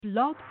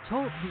Blog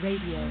Talk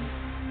Radio.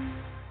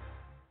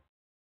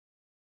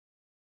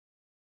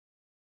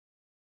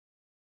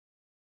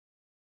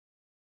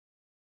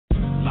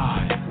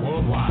 Live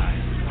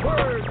worldwide.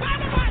 Word.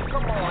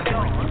 Come on,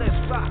 y'all.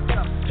 Let's rock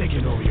up.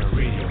 Taking over your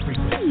radio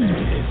frequency.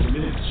 It's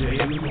Miss J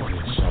in the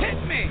morning show.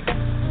 Hit me.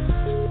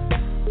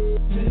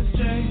 Miss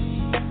J,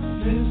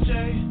 Miss J,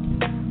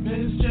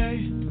 Miss J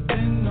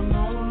in the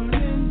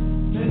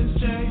morning.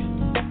 Miss J,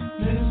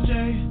 Miss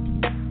J,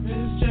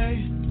 Miss J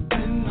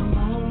in the morning.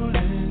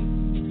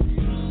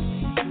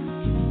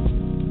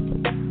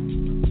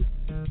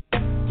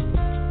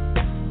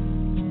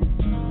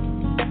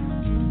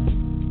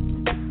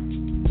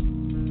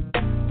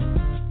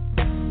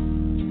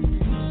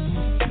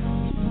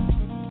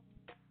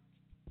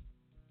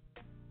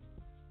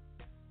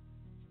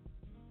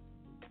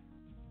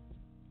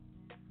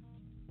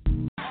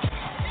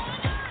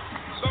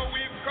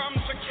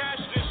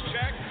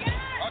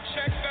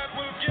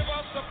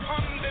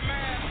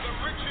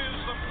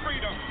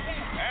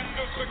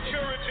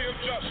 Security of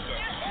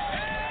justice.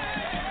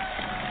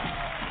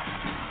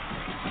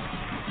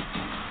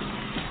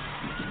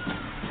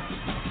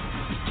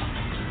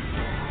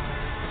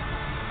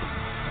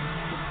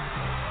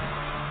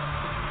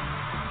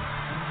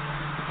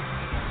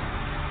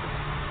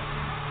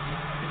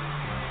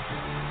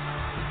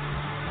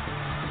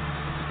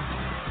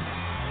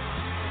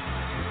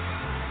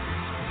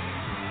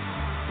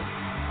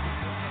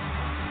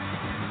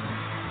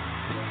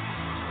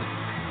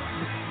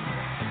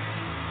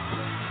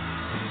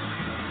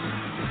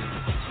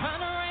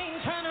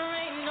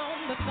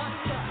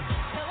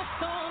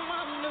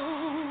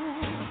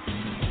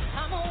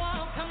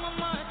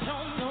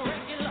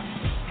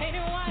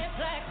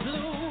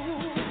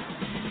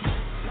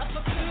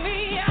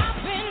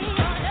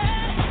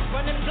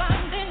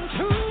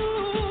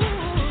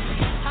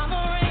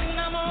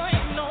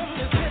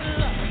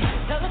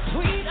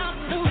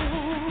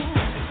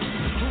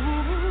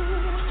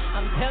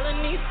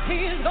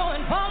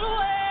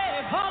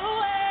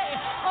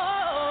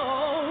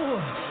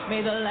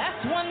 May the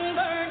last one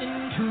burn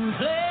into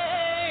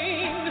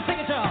flames. Sing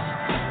it, y'all.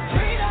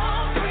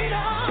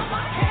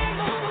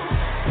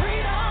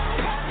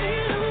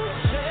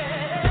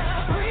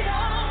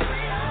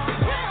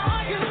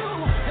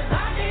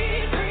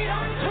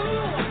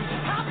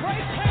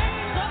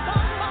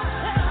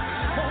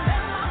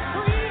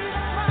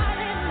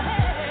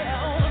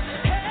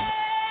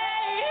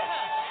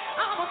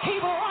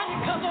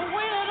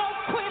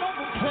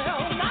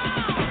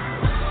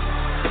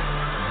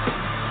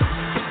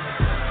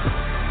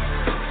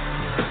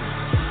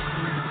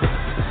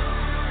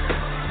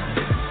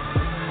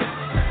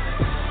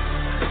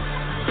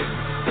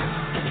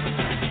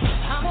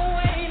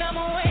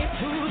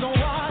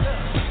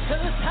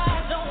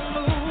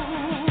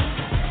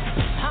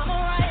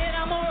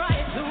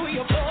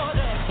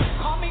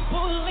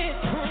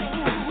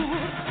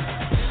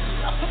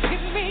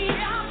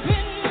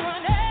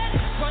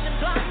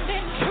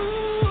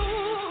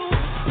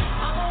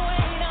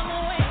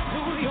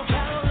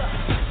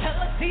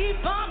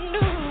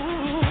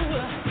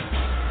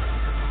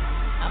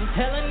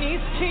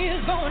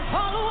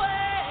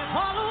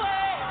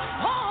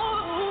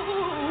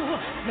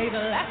 May the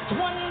last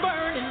one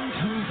burn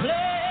into flames.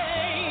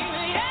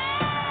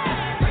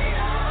 Yeah!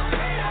 Freedom,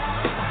 freedom,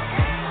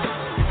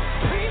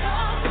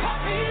 freedom, cut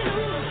me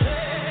loose.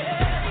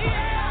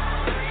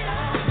 Yeah!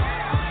 Freedom,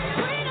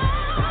 freedom,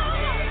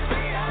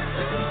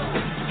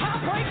 I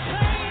break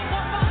chains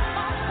about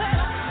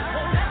myself.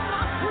 Won't let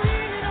my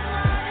freedom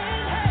run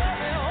in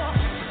hell.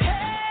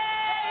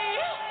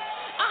 Hey,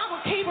 I'ma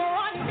keep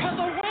running 'cause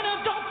the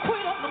winners don't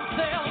quit on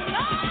themselves.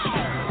 No!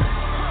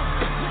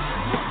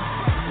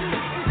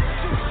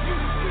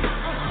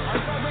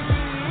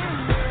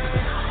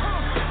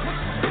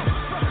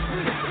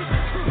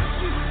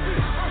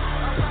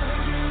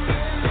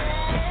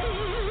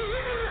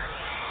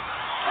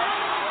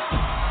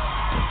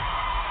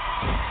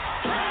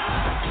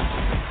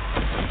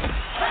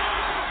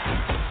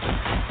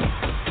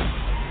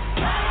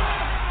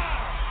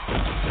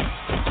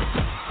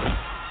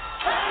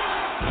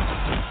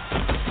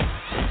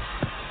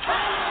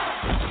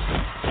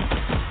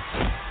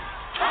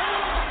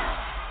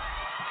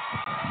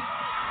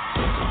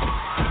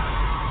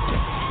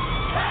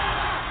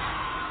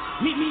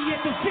 Meet me at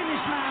the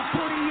finish line,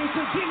 48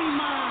 to give me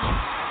mine.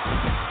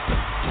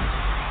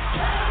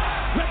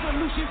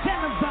 Revolution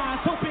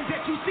televised, hoping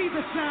that you see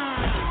the sign.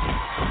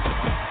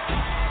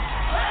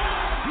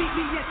 Meet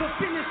me at the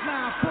finish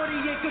line,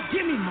 48 to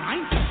give me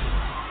mine.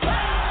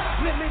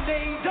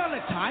 Lemonade all the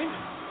time,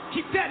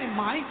 keep that in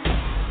mind.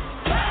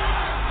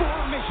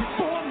 Formation,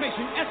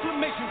 formation,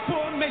 exclamation,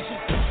 formation.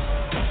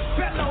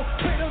 Fellow,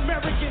 great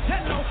Americans,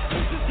 hello,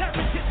 this is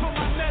heritage for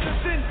my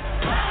medicine.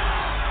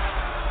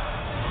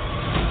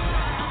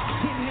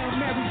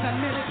 Marys, I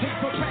meditate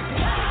for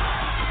practice.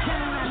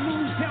 Telling I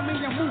lose, tell me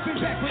I'm moving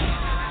backwards.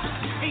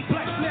 8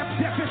 blacks left,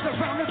 death is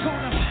around the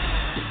corner.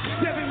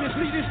 7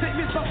 misleading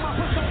statements about my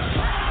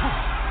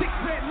persona. 6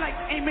 red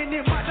lights aiming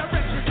in my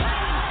direction.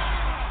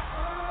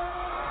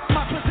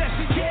 My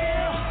possession,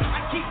 yeah, I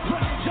keep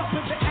putting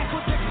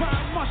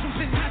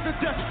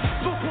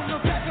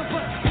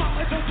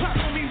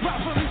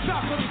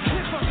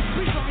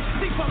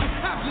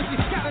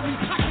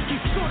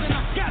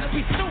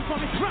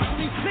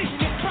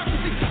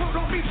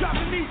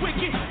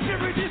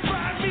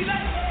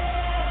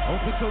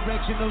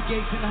correctional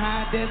gates in the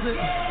high desert.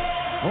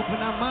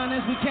 Open our mind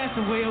as we cast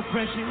away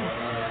oppression.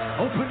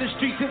 Open the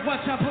streets and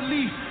watch our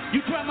police. You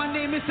cry my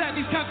name inside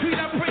these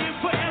concrete, I'm praying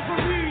forever.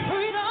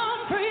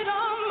 Freedom, freedom,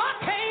 I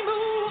can't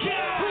move.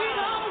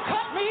 Freedom,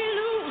 cut me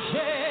loose.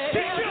 Yeah.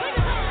 Freedom,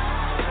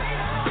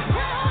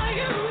 where are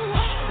you?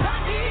 I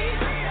need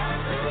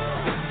freedom too.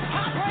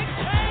 I break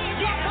chains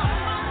from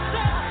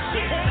myself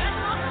and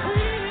my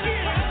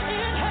freedom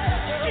in hell.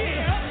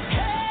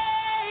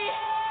 Hey,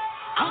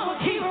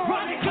 I'ma keep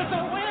running 'cause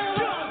the will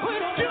of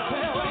freedom is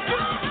hell.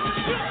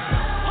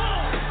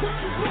 What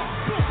you want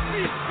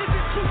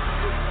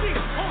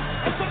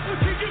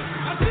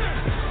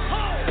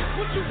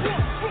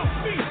from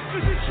me?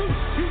 Is it true?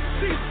 You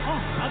see,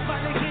 I'm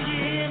about to get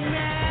you in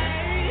now.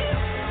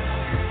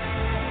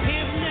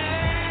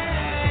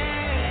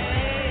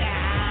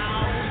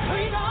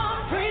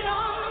 Freedom,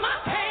 freedom, I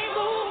can't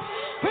move.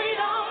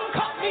 Freedom,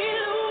 cut me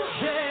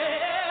loose.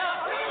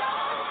 Yeah.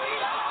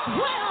 Freedom,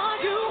 where are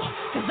you?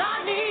 'Cause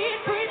I need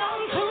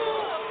freedom too.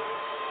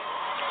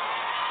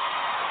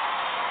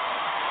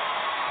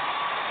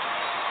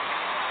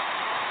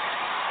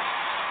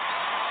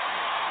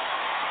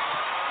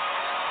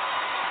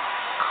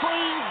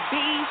 Queen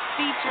Bee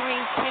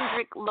featuring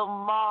Kendrick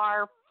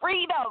Lamar,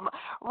 Freedom,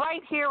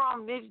 right here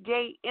on Ms.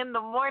 J in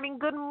the morning.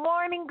 Good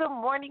morning, good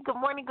morning, good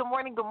morning, good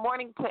morning, good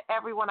morning to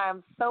everyone. I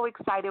am so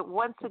excited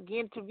once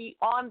again to be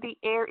on the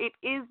air. It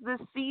is the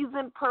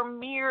season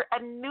premiere, a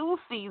new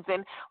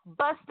season,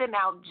 busting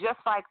out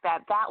just like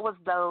that. That was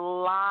the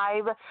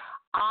live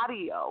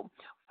audio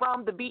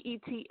from the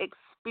BET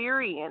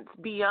Experience.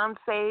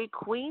 Beyonce,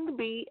 Queen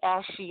Bee,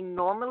 as she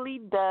normally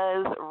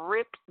does,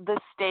 ripped the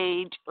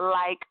stage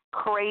like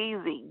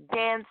crazy,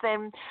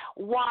 dancing,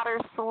 water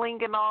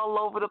slinging all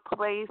over the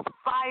place,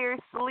 fire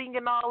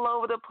slinging all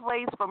over the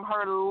place from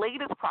her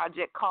latest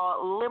project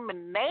called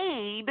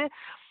Lemonade.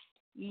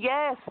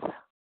 Yes,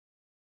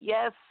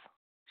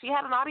 she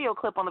had an audio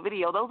clip on the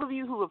video. Those of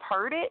you who have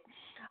heard it,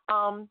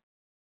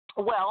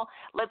 well,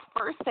 let's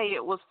first say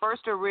it was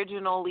first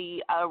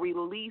originally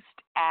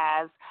released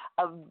as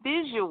a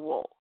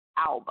visual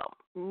album,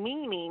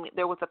 meaning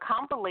there was a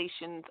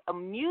compilation of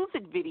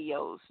music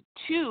videos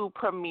to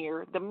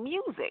premiere the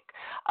music.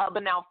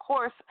 But now, of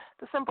course,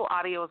 the simple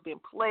audio is being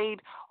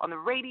played on the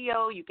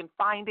radio. You can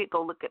find it.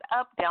 Go look it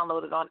up.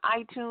 Download it on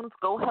iTunes.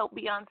 Go help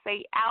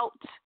Beyonce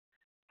out.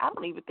 I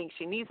don't even think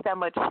she needs that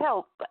much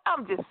help, but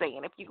I'm just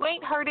saying, if you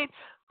ain't heard it,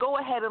 go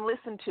ahead and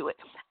listen to it.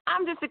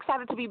 I'm just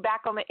excited to be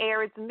back on the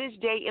air. It's Ms.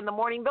 J in the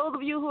morning. Those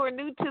of you who are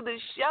new to the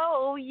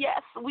show,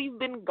 yes, we've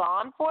been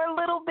gone for a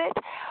little bit,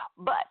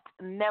 but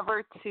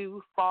never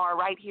too far,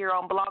 right here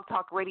on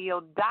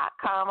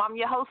blogtalkradio.com. I'm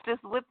your hostess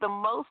with the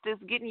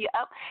mostest, getting you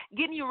up,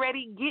 getting you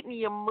ready, getting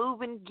you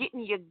moving,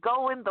 getting you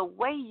going the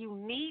way you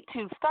need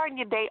to, starting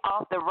your day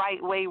off the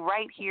right way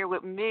right here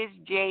with Ms.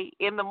 J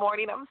in the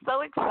morning. I'm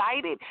so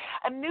excited.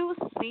 A new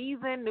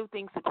season, new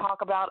things to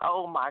talk about.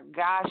 Oh, my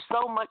gosh,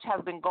 so much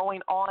has been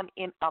going on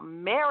in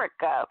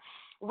America.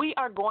 We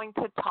are going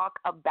to talk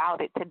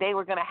about it. Today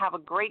we're going to have a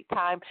great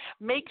time.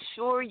 Make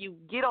sure you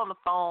get on the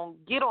phone,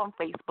 get on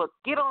Facebook,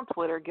 get on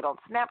Twitter, get on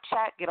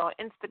Snapchat, get on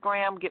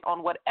Instagram, get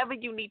on whatever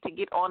you need to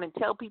get on and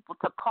tell people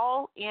to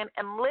call in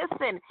and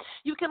listen.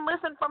 You can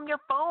listen from your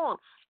phone.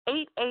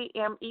 8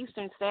 a.m.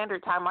 Eastern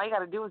Standard Time. All you got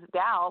to do is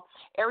dial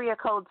area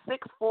code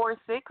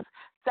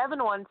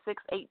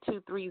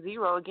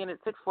 646-716-8230. Again,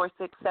 it's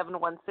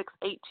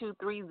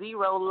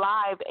 646-716-8230,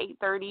 live 8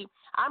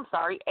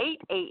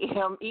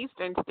 a.m.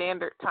 Eastern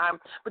Standard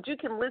Time. But you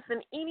can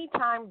listen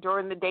anytime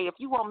during the day. If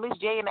you want Miss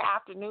J in the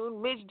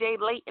afternoon, Miss J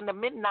late in the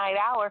midnight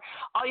hour,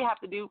 all you have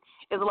to do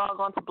is log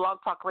on to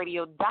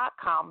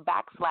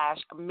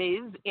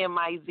blogtalkradio.com/Ms.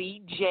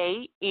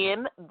 M-I-Z-J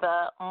in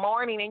the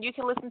morning. And you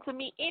can listen to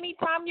me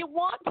anytime you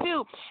want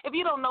to. If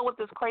you don't know what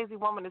this crazy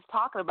woman is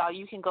talking about,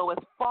 you can go as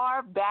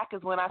far back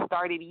as when I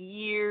started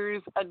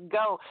years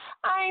ago.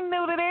 I ain't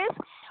new to this,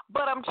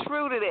 but I'm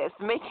true to this,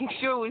 making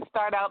sure we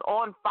start out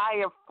on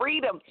fire,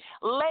 freedom,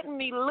 letting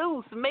me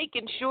loose,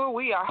 making sure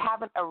we are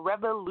having a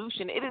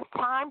revolution. It is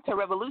time to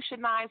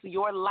revolutionize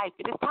your life.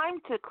 It is time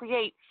to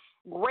create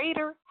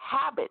greater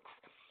habits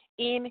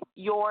in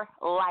your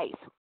life.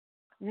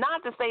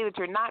 Not to say that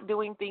you're not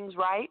doing things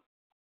right.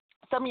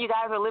 Some of you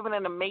guys are living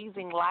an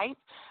amazing life,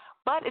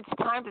 but it's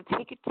time to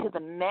take it to the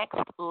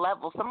next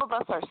level. Some of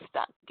us are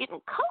stuck,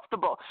 getting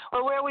comfortable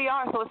with where we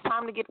are, so it's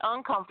time to get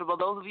uncomfortable.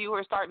 Those of you who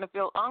are starting to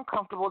feel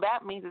uncomfortable,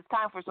 that means it's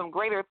time for some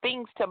greater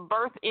things to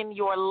birth in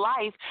your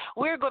life.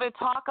 We're going to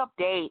talk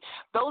update.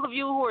 Those of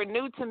you who are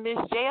new to Miss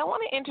J, I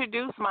want to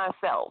introduce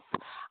myself.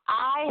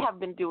 I have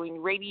been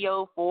doing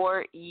radio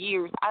for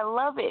years. I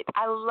love it.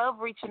 I love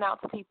reaching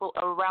out to people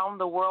around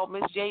the world.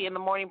 Miss J in the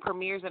morning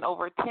premieres in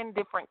over 10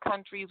 different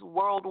countries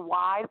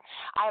worldwide.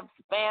 I have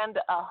spanned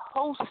a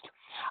host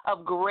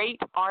of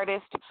great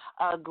artists,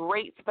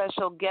 great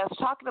special guests,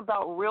 talking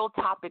about real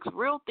topics,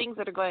 real things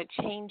that are going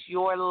to change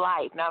your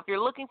life. Now, if you're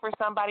looking for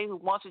somebody who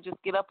wants to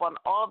just get up on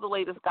all the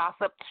latest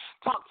gossip,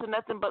 talk to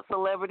nothing but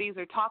celebrities,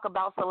 or talk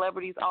about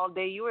celebrities all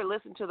day, you are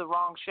listening to the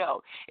wrong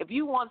show. If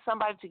you want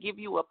somebody to give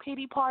you a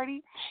pity party,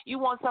 party, you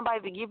want somebody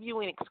to give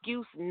you an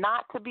excuse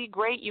not to be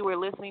great, you are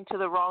listening to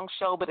the wrong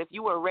show. But if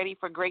you are ready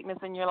for greatness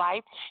in your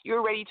life,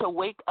 you're ready to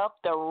wake up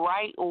the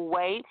right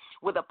way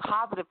with a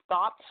positive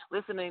thought,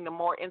 listening to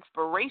more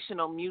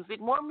inspirational music,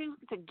 more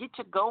music to get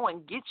you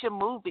going, get you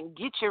moving,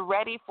 get you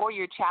ready for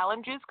your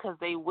challenges, because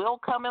they will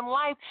come in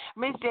life.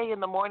 Miss J in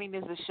the Morning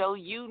is a show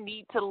you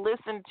need to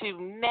listen to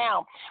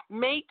now.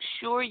 Make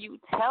sure you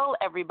tell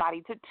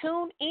everybody to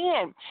tune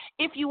in.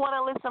 If you want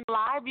to listen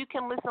live, you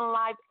can listen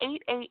live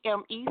 8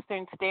 a.m.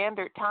 Eastern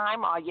Standard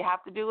Time. All you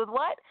have to do is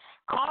what?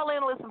 Call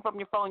in, listen from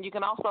your phone. You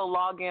can also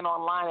log in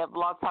online at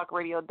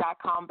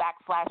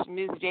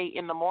blogtalkradio.com/Ms. J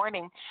in the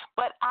Morning.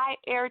 But I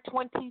air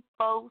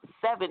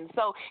 24/7.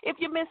 So if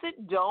you miss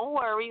it, don't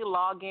worry.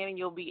 Log in and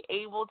you'll be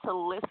able to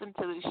listen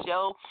to the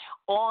show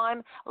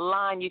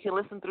online. You can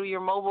listen through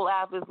your mobile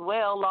app as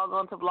well. Log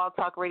on to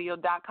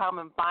blogtalkradio.com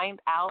and find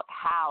out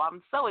how.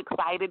 I'm so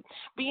excited.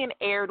 Being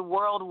aired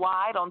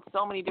worldwide on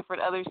so many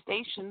different other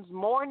stations.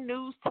 More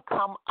news to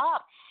come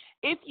up.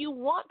 If you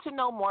want to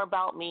know more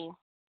about me,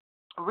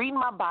 read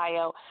my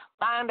bio,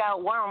 find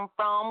out where I'm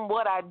from,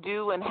 what I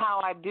do, and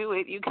how I do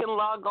it. You can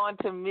log on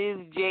to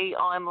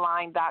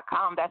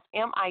MsJOnline.com. That's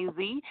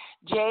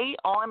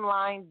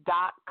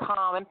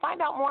MIZJOnline.com and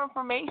find out more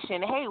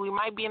information. Hey, we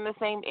might be in the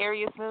same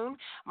area soon,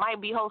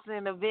 might be hosting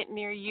an event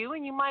near you,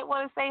 and you might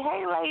want to say,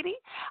 hey, lady,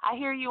 I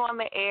hear you on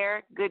the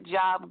air. Good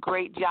job,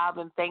 great job,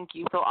 and thank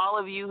you. So all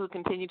of you who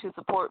continue to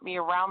support me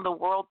around the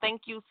world,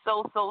 thank you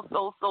so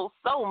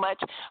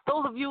much.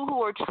 Those of you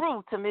who are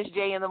true to Miss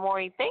J in the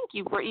Morning, thank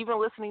you for even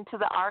listening to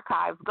the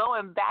archives,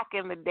 going back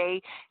in the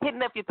day,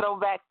 hitting up your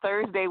Throwback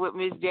Thursday with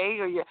Miss J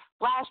or your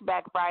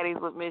Flashback Fridays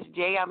with Miss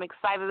J. I'm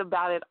excited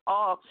about it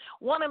all.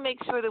 Want to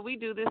make sure that we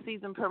do this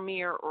season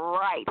premiere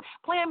right.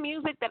 Playing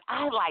music that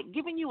I like,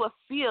 giving you a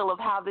feel of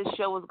how this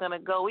show is going to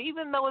go.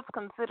 Even though it's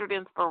considered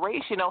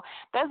inspirational,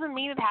 doesn't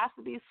mean it has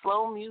to be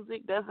slow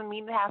music, doesn't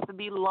mean it has to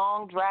be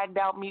long, dragged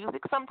out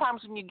music.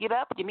 Sometimes when you get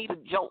up, you need a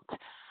jolt.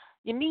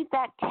 You need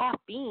that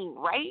caffeine,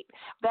 right?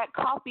 That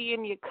coffee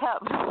in your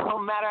cup, no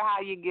matter how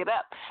you get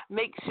up.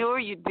 Make sure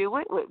you do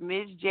it with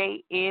Ms.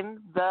 J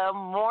in the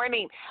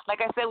Morning.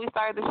 Like I said, we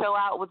started the show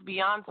out with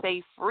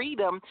Beyonce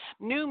Freedom.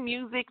 New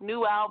music,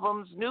 new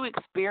albums, new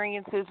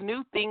experiences,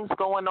 new things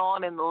going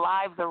on in the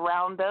lives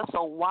around us.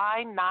 So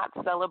why not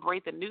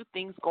celebrate the new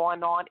things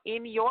going on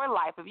in your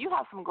life? If you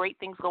have some great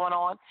things going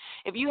on,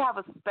 if you have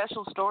a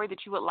special story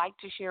that you would like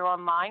to share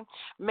online,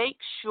 make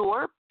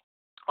sure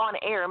on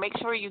air, make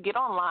sure you get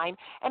online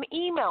and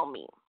email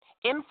me,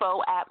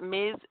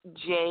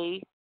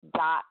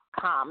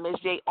 info@MsJ.com,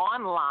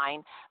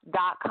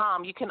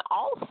 MsJOnline.com. You can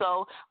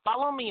also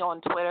follow me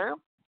on Twitter,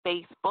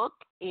 Facebook,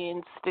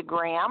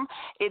 Instagram.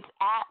 It's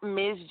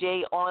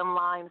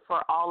 @MsJOnline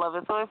for all of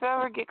us. So if you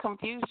ever get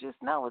confused,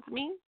 just know it's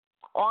me.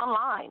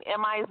 Online,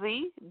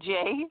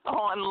 MIZJ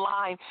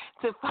Online,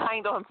 to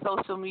find on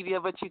social media,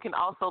 but you can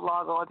also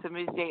log on to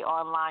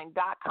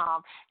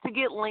MsJOnline.com to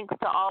get links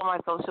to all my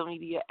social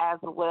media as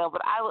well.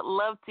 But I would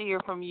love to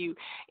hear from you.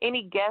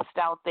 Any guest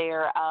out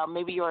there,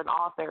 maybe you're an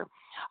author,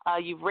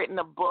 you've written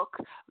a book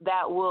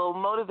that will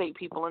motivate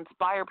people,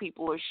 inspire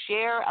people, or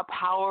share a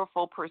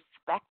powerful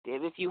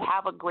perspective. If you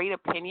have a great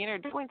opinion or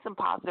doing some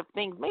positive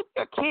things, maybe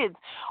your kids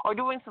are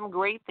doing some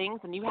great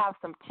things and you have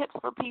some tips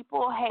for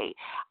people, hey,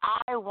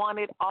 I want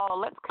it all.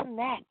 Let's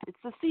connect.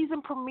 It's the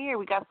season premiere.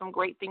 We got some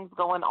great things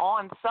going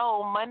on.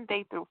 So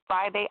Monday through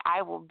Friday,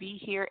 I will be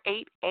here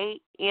 8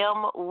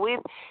 a.m.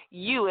 with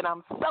you, and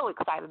I'm so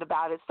excited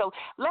about it. So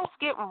let's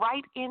get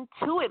right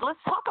into it.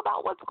 Let's talk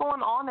about what's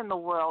going on in the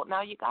world.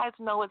 Now, you guys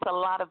know it's a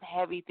lot of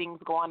heavy things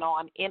going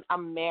on in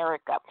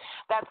America.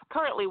 That's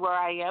currently where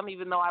I am,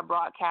 even though I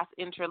broadcast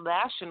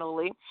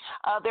internationally.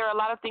 There are a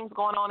lot of things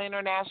going on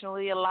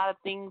internationally, a lot of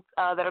things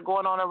that are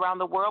going on around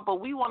the world,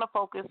 but we want to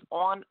focus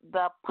on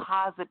the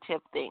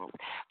positive things,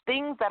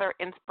 things that are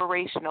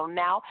inspirational.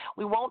 Now,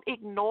 we won't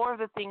ignore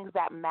the things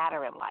that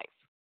matter in life.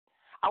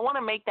 I want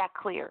to make that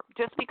clear.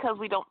 Just because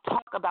we don't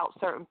talk about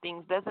certain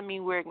things doesn't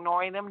mean we're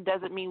ignoring them,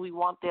 doesn't mean we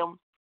want them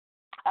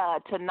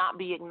to not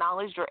be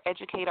acknowledged or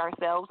educate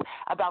ourselves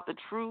about the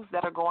truths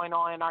that are going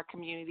on in our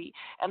community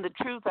and the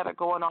truths that are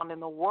going on in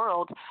the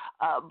world.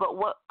 But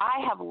what I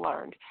have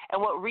learned and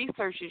what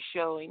research is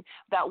showing,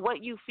 that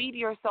what you feed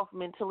yourself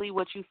mentally,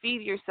 what you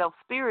feed yourself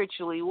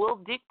spiritually will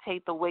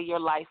dictate the way your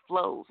life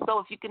flows. So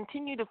if you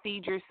continue to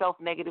feed yourself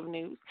negative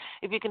news,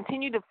 if you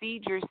continue to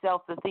feed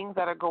yourself the things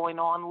that are going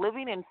on,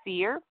 living in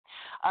fear,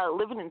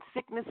 living in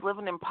sickness,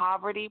 living in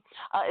poverty,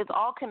 it's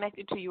all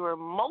connected to your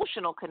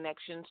emotional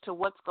connections to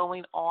what's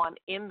going on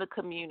in the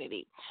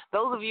community.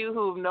 Those of you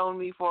who have known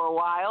me for a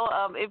while,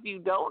 if you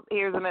don't,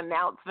 here's an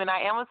announcement.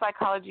 I am a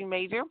psychology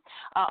major,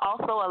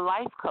 also a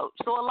life coach.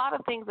 So a lot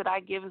of things that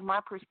I give is my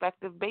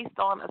perspective based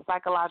on a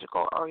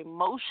psychological or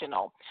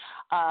emotional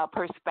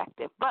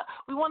perspective. But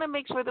we want to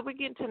make sure that we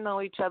get to know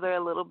each other a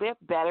little bit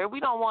better. We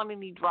don't want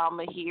any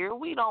drama here.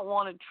 We don't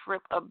want to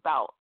trip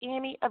about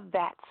any of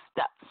that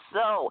stuff.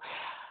 So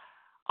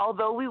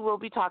although we will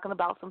be talking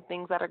about some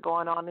things that are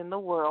going on in the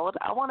world,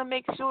 I want to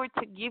make sure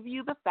to give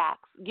you the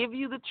facts, give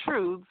you the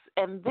truths,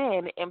 and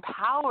then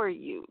empower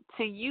you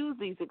to use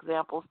these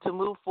examples to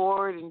move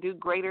forward and do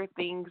greater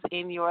things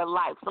in your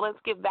life. So let's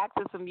get back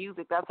to some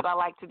music. That's what I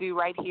like to do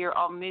right here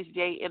on Miss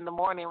J in the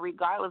morning,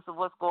 regardless of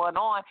what's going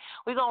on.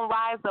 We're going to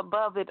rise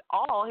above it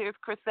all. Here's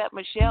Chrisette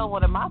Michele,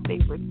 one of my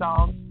favorite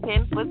songs,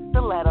 10-Foot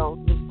Stilettos,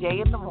 Miss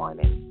J in the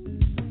morning.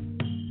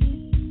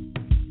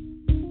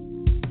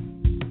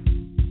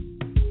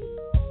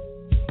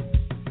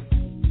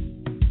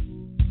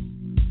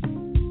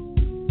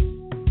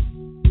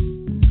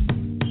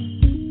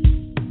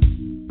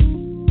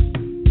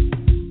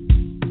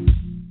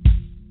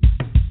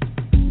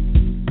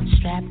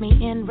 Me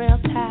in real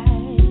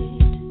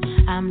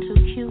tight, I'm too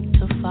cute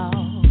to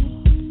fall.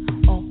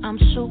 Oh, I'm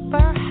super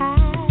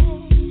high,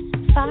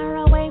 far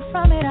away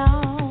from it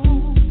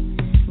all.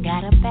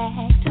 Got a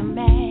bag to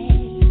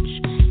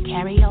match,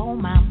 carry all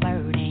my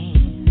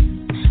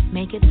burdens,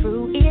 make it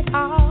through it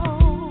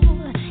all,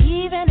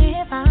 even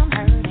if I'm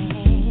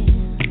hurting.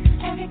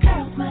 Every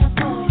girl's met a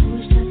boy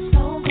who's just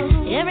no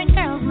good. Every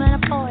girl's met a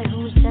boy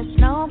who's just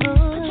no good.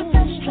 Put your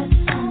best dress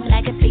on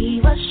like a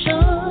diva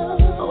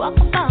should. Walk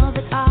above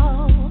it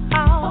all.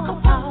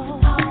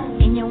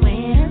 In your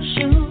winter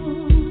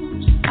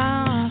shoes,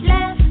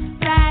 left,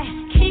 right,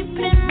 keep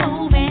it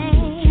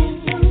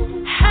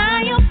moving.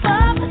 High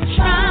above the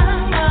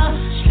trauma,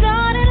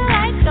 started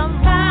like a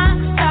rock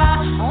star.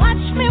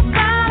 Watch me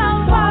while I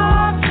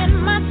walk in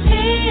my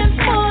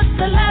 10-foot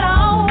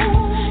stiletto.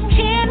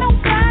 Can't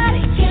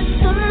nobody get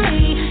to me.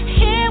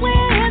 Here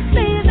where it's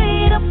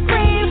easy to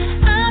breathe.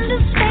 I'm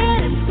just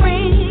getting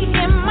free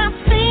in my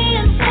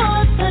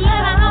 10-foot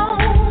stiletto.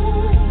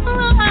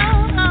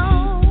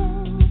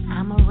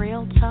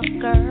 Tough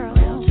girl,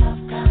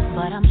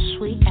 but I'm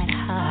sweet at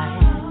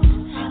heart.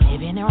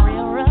 Live in a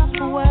real rough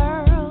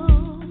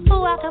world,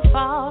 ooh, I could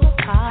fall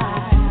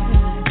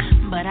apart,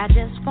 but I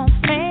just won't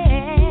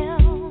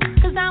fail,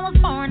 'cause I was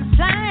born to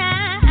fly.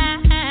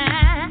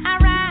 I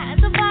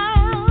rise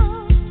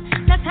above,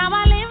 that's how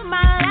I live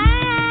my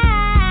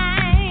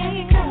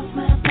life. Girls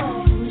met a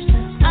boy who's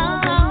just no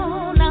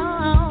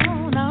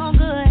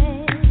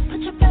good.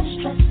 Put your best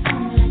dress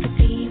on like a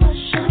diva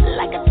should.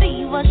 Like a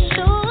diva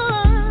should.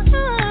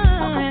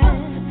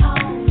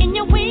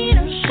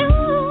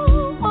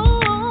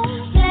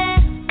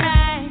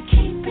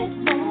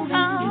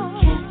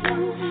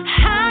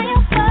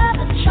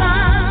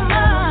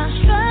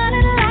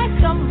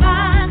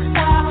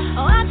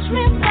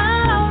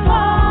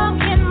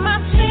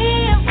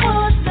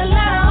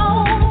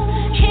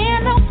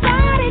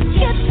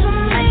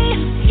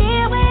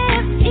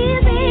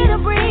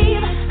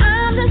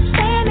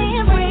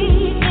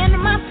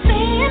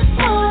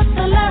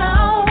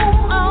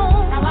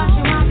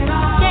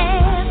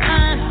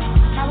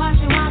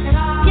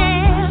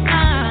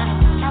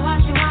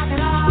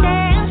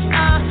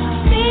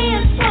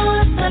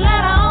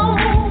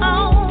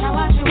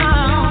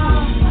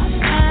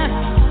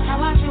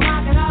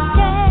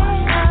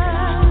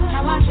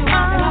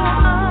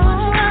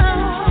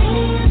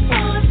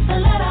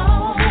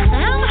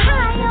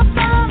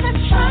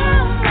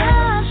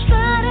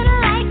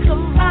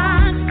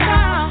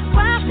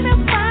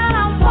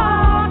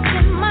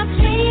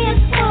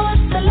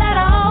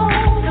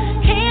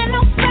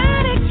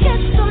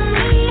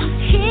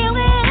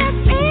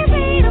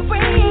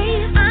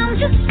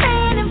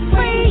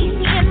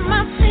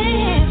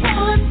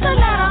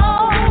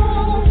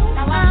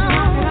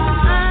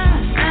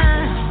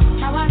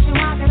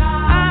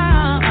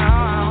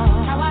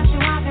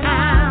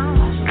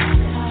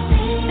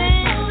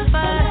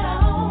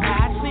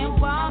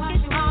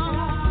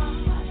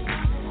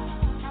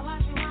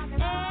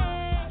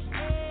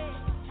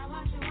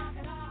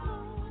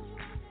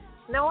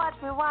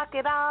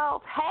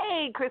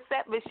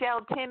 Chrisette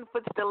Michele,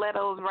 10-Foot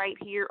Stilettos right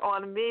here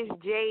on Miss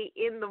J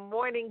in the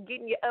morning,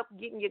 getting you up,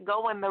 getting you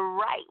going the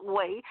right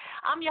way.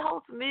 I'm your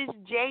host, Miss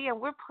J,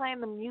 and we're playing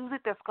the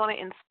music that's going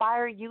to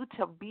inspire you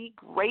to be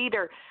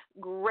greater.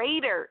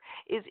 Greater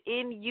is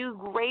in you.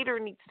 Greater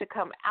needs to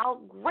come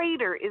out.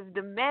 Greater is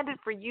demanded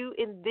for you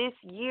in this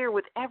year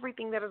with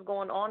everything that is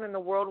going on in the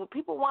world. What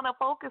people want to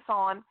focus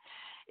on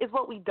is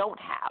what we don't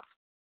have,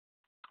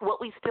 what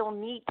we still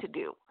need to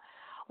do,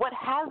 what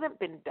hasn't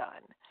been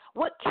done,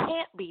 what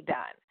can't be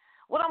done.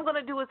 What I'm going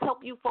to do is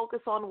help you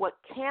focus on what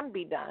can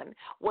be done,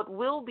 what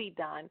will be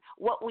done,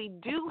 what we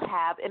do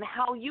have, and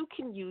how you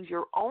can use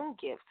your own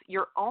gifts,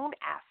 your own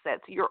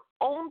assets, your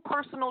own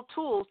personal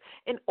tools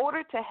in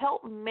order to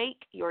help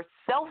make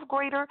yourself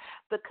greater,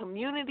 the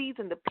communities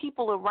and the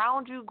people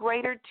around you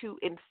greater, to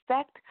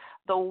infect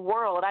the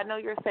world. I know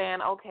you're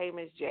saying, okay,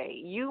 Ms. J,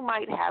 you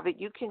might have it.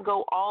 You can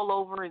go all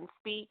over and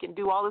speak and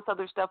do all this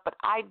other stuff, but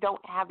I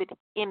don't have it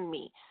in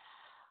me.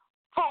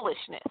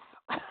 Foolishness.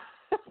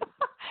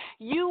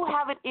 You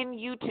have it in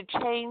you to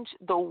change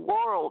the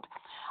world.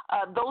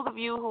 Those of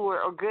you who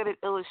are good at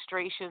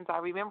illustrations, I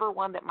remember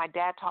one that my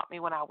dad taught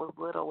me when I was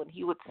little, and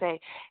he would say,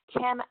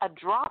 can a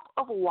drop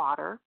of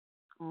water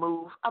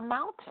move a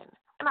mountain?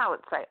 And I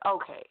would say,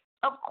 okay,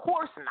 Of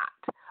course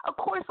not. Of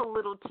course, a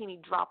little teeny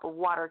drop of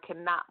water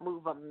cannot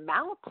move a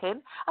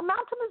mountain. A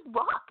mountain is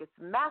rock. It's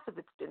massive.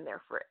 It's been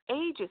there for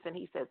ages. And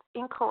he says,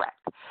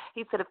 incorrect.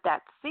 He said, if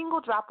that single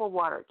drop of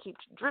water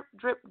keeps drip,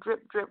 drip,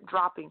 drip, drip,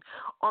 dropping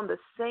on the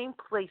same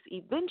place,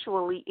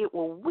 eventually it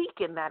will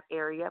weaken that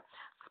area,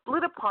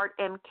 split apart,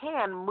 and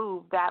can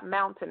move that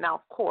mountain. Now,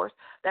 of course,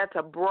 that's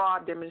a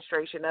broad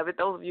demonstration of it.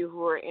 Those of you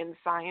who are in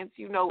science,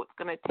 you know it's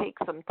going to take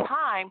some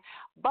time,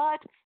 but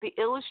the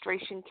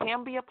illustration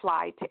can be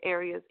applied to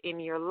areas in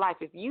your life.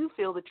 If you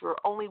feel that you're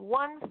only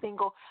one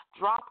single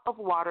drop of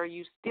water,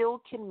 you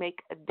still can make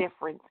a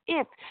difference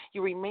if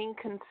you remain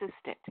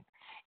consistent,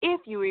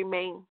 if you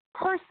remain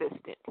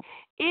persistent,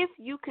 if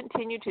you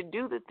continue to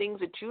do the things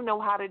that you know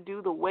how to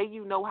do the way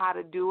you know how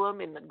to do them,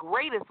 in the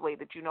greatest way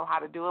that you know how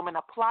to do them, and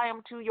apply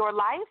them to your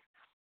life,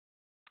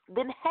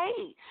 then,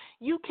 hey,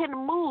 you can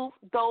move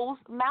those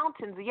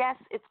mountains. Yes,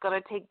 it's going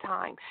to take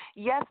time.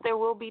 Yes, there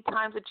will be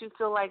times that you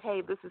feel like,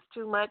 hey, this is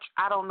too much.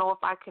 I don't know if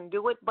I can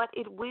do it, but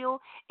it will,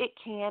 it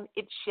can,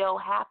 it shall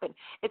happen.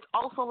 It's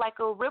also like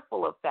a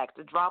ripple effect,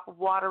 a drop of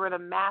water in a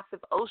massive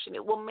ocean.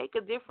 It will make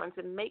a difference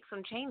and make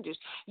some changes.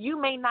 You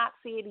may not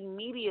see it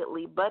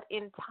immediately, but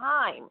in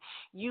time,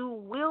 you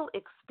will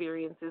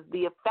experience the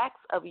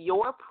effects of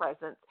your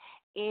presence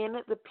in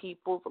the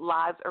people's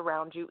lives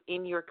around you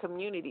in your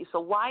community. So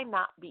why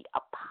not be a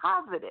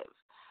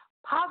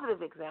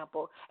positive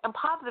example and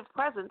positive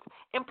presence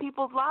in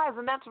people's lives?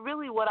 And that's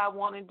really what I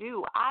want to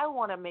do. I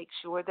want to make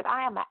sure that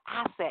I am an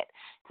asset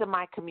to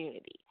my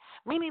community,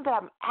 meaning that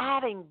I'm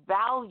adding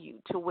value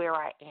to where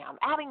I am,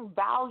 adding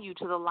value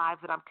to the lives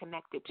that I'm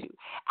connected to,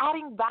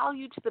 adding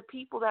value to the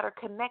people that are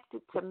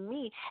connected to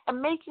me,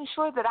 and making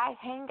sure that I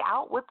hang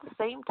out with the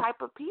same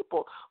type of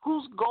people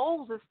whose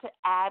goals is to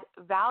add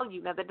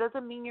value. Now, that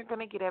doesn't mean you're going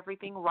to get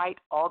everything right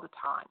all the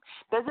time.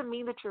 Doesn't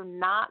mean that you're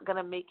not going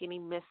to make any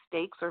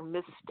mistakes or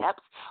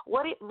missteps.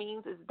 What it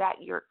means is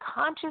that your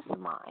conscious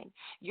mind,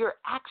 your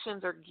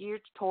actions are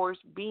geared towards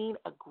being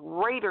a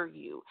greater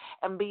you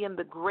and being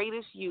the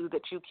greatest you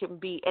that you can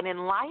be. And in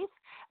life,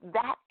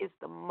 that is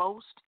the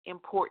most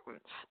important.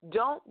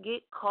 Don't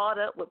get caught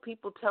up with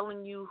people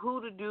telling you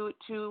who to do it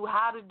to,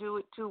 how to do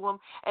it to them,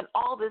 and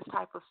all this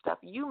type of stuff.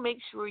 You make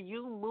sure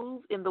you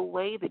move in the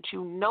way that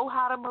you know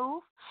how to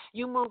move.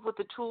 You move with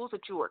the tools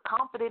that you are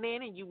confident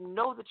in and you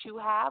know that you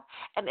have,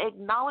 and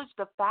acknowledge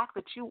the fact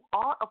that you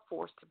are a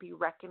force to be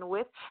reckoned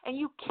with and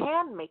you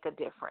can make a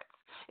difference.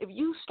 If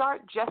you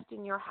start just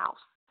in your house,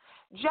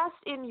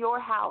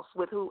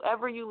 with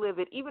whoever you live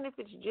with, even if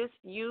it's just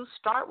you,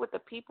 start with the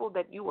people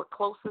that you are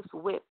closest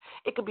with.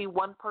 It could be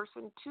one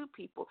person, two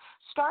people.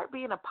 Start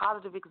being a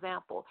positive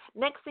example.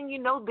 Next thing you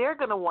know, they're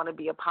going to want to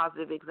be a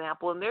positive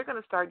example, and they're going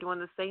to start doing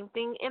the same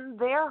thing in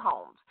their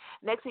homes.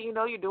 Next thing you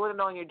know, you're doing it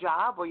on your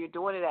job or you're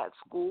doing it at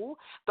school.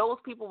 Those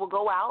people will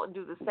go out and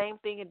do the same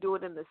thing and do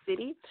it in the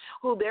city,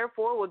 who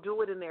therefore will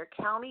do it in their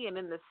county and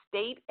in the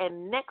state.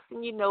 And next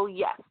thing you know,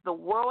 yes, the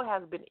world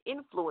has been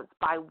influenced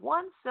by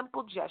one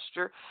simple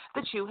gesture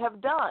that you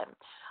have done.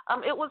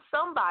 It was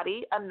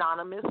somebody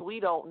anonymous, we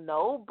don't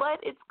know, but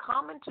it's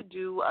common to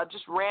do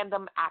just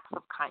random acts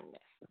of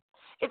kindness.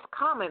 It's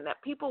common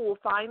that people will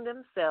find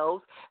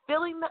themselves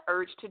feeling the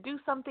urge to do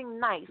something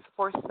nice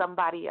for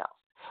somebody else,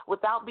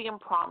 without being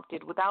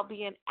prompted, without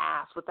being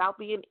asked, without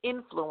being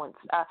influenced.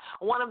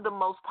 One of the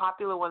most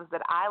popular ones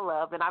that I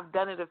love, and I've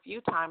done it a few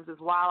times, is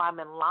while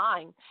I'm in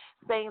line,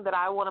 saying that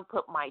I want to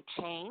put my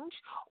change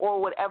or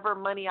whatever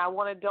money I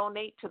want to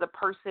donate to the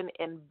person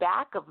in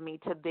back of me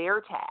to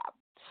their tab.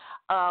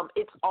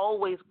 It's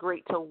always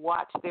great to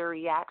watch their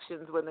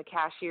reactions when the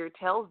cashier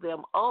tells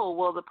them, oh,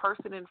 well, the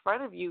person in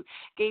front of you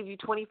gave you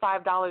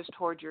 $25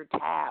 towards your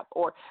tab.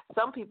 Or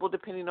some people,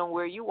 depending on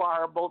where you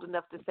are bold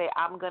enough to say,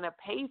 I'm going to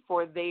pay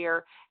for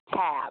their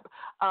tab.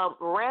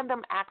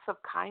 Random acts of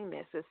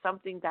kindness is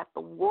something that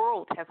the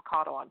world has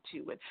caught on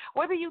to. And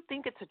whether you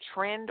think it's a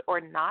trend or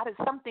not, it's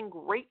something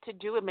great to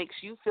do. It makes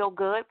you feel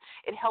good.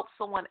 It helps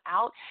someone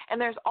out. And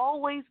there's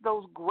always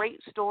those great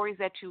stories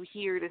that you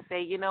hear to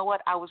say, you know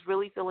what, I was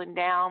really feeling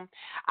down.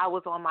 I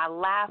was on my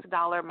last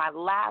dollar, my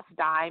last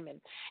dime,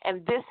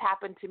 and this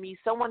happened to me.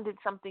 Someone did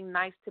something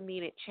nice to me,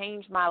 and it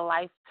changed my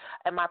life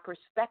and my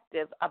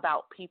perspective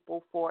about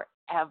people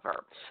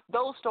forever.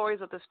 Those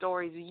stories are the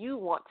stories you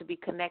want to be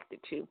connected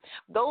to.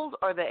 Those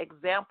are the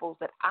examples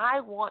that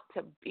I want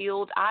to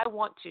build. I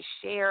want to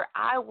share.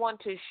 I want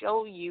to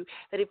show you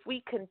that if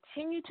we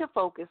continue to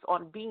focus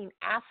on being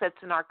assets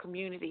in our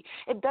community,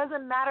 it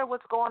doesn't matter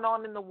what's going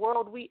on in the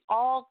world. We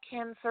all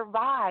can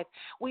survive.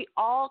 We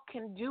all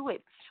can do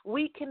it.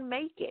 We can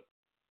make it.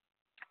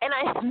 And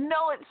I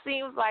know it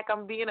seems like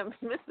I'm being a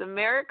Miss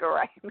America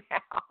right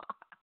now.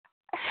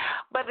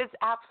 But it's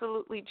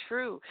absolutely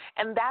true.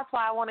 And that's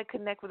why I want to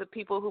connect with the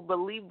people who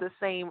believe the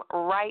same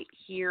right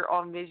here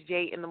on Ms.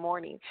 J in the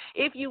Morning.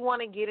 If you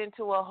want to get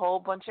into a whole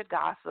bunch of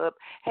gossip,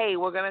 hey,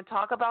 we're going to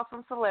talk about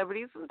some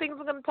celebrities, some things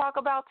we're going to talk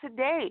about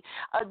today,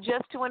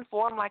 just to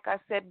inform, like I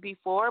said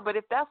before. But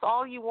if that's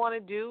all you want to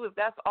do, if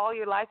that's all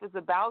your life is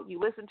about, you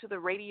listen to the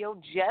radio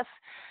just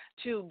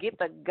to get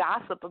the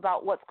gossip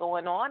about what's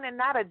going on and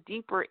not a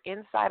deeper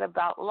insight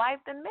about life,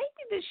 then maybe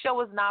this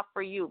show is not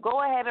for you.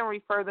 Go ahead and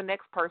refer the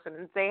next person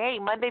and say, hey,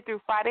 Monday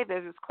through Friday,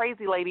 there's this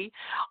crazy lady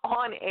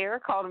on air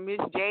called Miss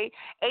J.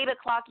 8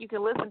 o'clock, you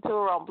can listen to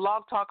her on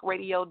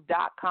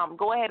blogtalkradio.com.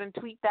 Go ahead and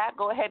tweet that.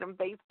 Go ahead and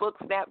Facebook,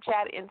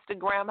 Snapchat,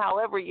 Instagram,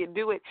 however you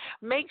do it.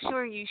 Make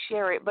sure you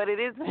share it. But it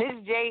is Miss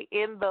J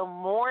in the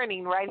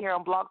Morning right here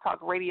on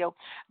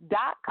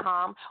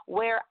blogtalkradio.com,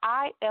 where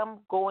I am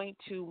going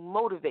to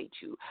motivate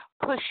you,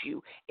 push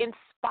you,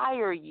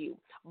 inspire you,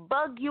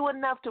 bug you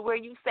enough to where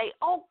you say,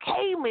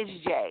 okay, Ms.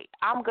 J,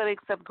 I'm going to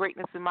accept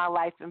greatness in my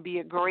life and be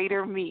a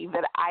greater me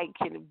that I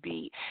can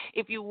be.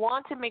 If you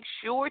want to make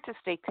sure to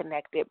stay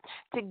connected,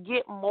 to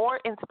get more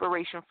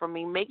inspiration from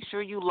me, make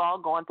sure you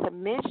log on to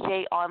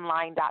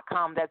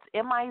MizJOnline.com. That's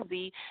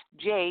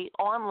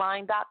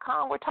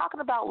MizJOnline.com. We're talking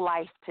about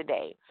life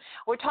today.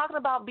 We're talking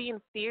about being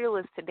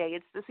fearless today.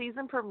 It's the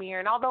season premiere,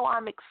 and although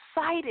I'm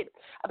excited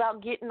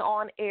about getting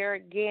on air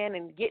again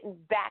and getting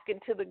back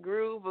into the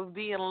groove of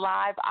being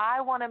live, I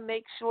want to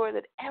make sure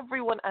that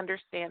everyone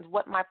understands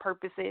what my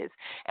purpose is.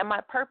 And my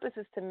purpose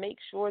is to make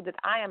sure that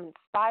I am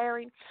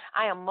inspiring,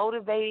 I am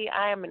motivating,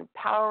 I am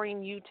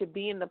empowering you to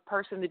being the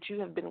person that you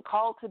have been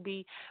called to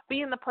be,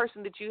 being the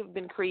person that you have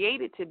been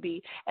created to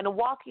be, and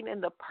walking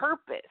in the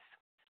purpose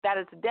that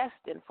is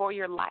destined for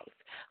your life.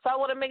 So I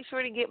want to make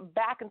sure to get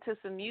back into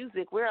some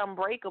music. We're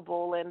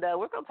unbreakable, and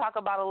we're going to talk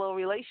about a little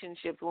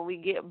relationships when we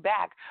get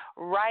back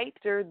right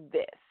after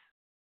this.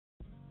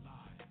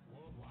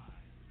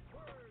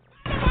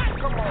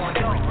 Come on,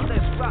 y'all,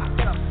 let's rock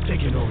up.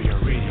 Taking over your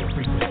radio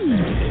frequency.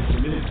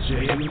 It's Ms. J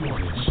in the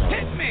Morning Show.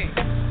 Hit me.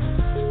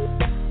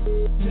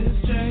 Miss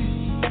J,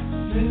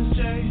 Miss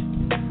J,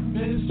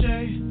 Miss J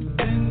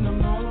in the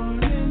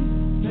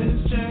morning. Miss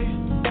J,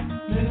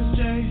 Miss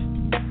J,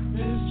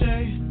 Miss J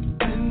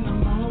in the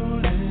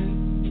morning.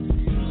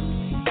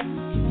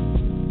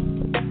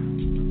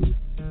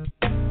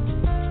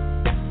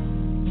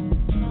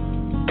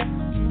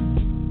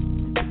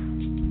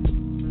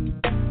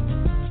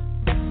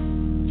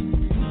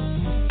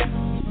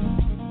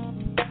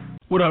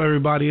 What up,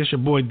 everybody? It's your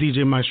boy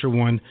DJ Maestro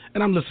One,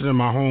 and I'm listening to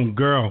my home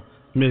girl,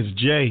 Miss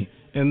J,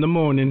 in the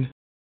morning.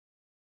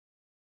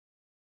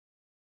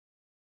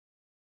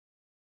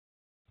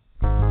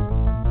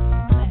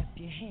 Clap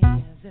your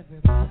hands,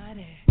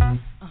 everybody.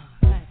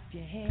 Clap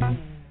your hands.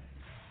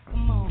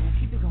 Come on,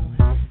 keep it going.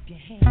 Clap your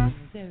hands,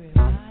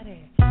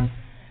 everybody.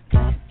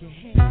 Clap your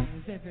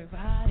hands,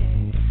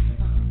 everybody.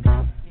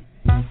 Clap it.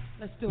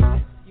 Let's do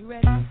it. You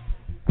ready?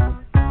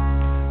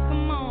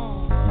 Come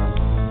on.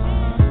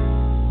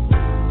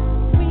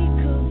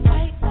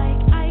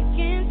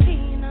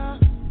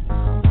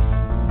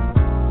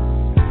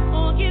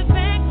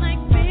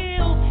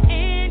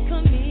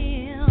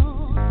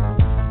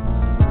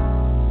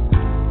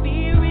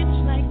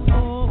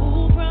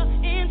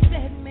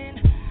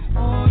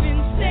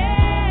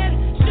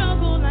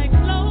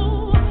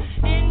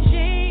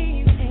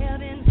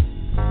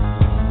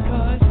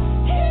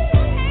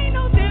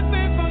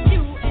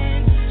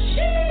 She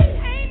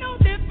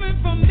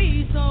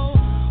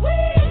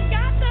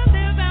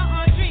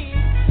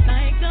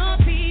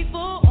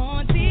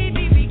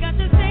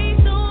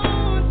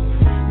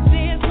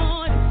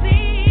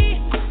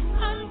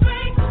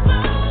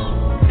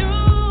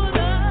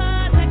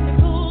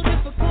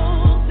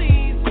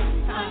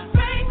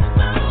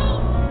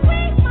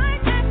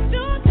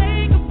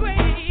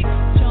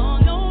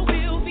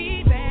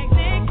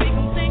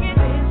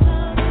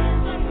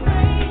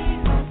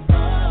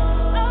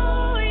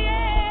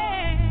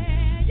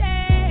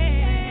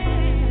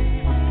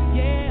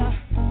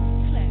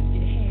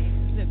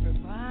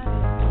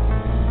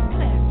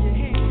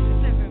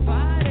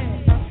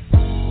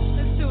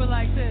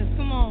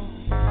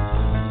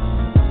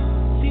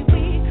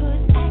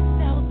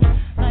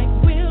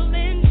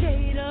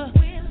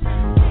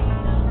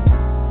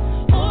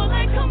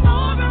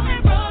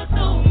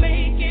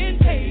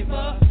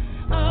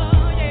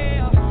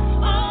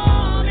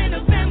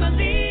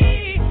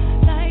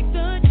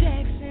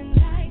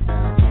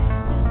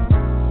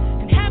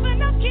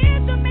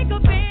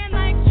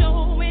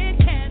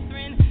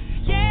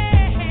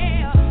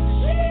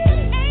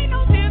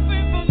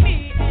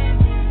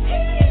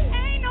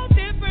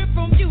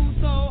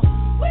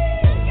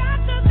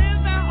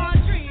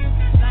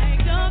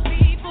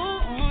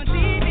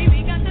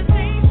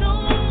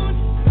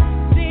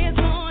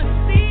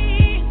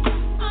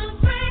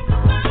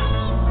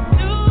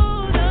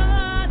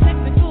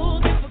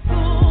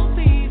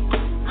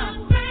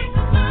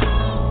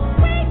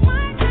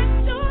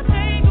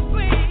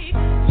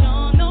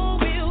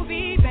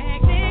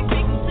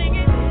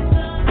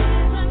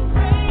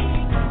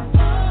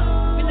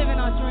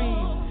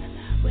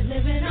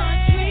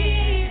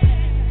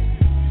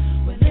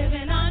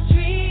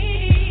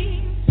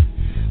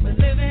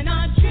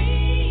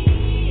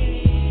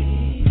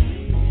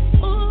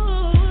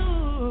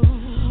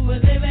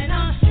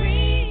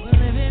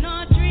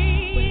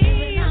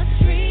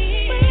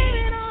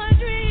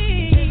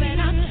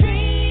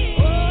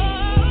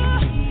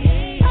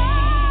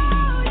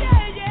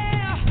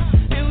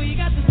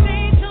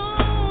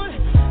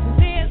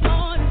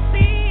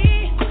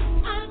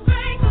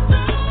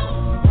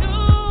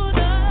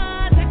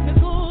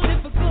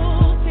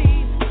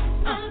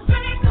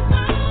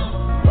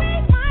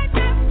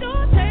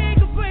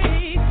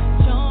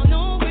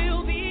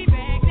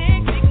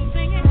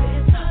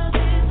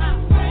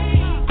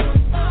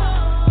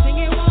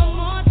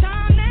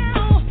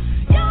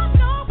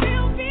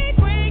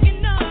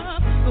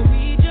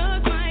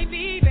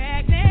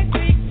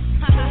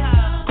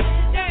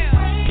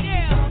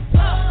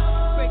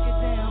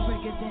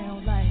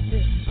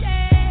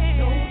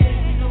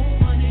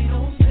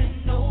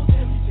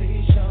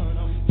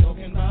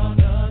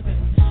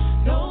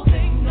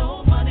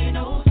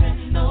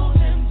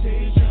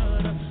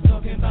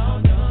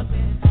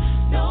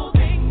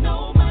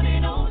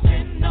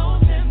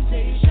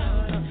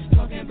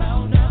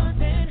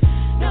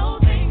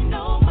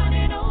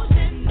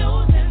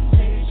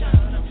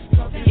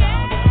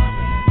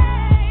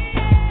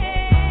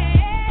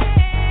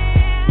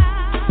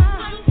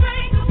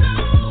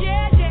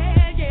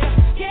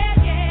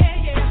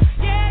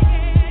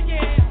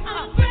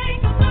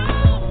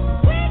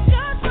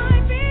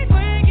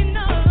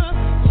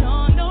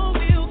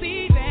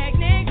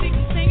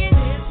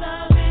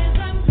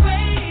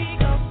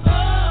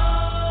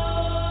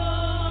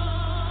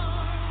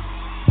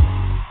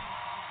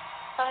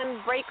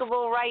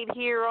Unshakable right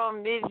here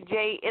on Ms.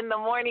 J in the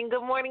morning.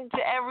 Good morning to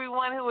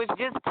everyone who is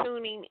just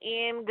tuning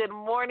in. Good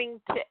morning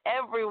to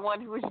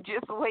everyone who is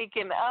just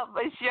waking up.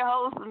 It's your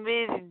host,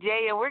 Ms.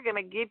 J, and we're going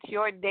to get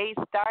your day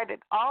started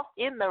off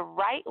in the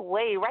right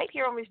way right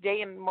here on Ms.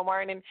 J in the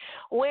morning,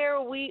 where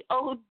we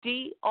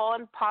OD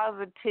on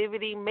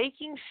positivity,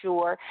 making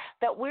sure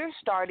that we're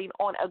starting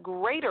on a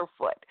greater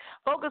foot,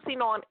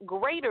 focusing on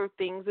greater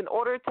things in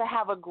order to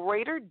have a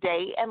greater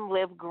day and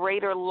live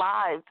greater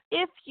lives.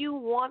 If you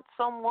want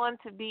someone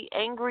to be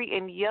angry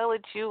and yell at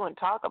you and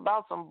talk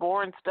about some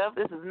boring stuff,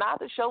 this is not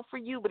the show for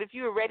you. But if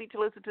you are ready to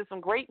listen to some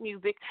great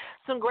music,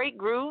 some great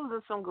grooves,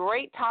 and some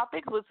great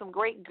topics with some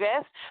great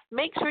guests,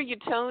 make sure you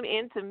tune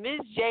in to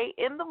Ms. J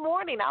in the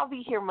morning. I'll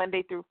be here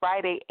Monday through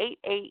Friday, 8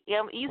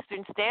 a.m.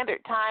 Eastern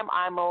Standard Time.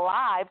 I'm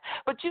live,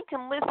 but you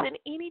can listen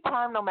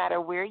anytime, no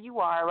matter where you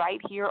are,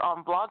 right here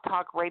on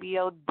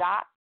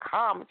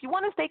blogtalkradio.com. If you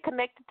want to stay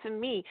connected to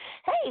me,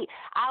 hey,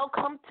 I'll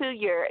come to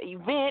your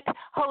event,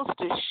 host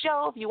a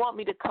show. If you want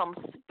me to come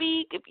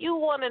speak, if you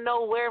want to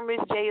know where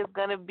Ms. J is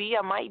going to be,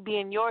 I might be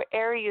in your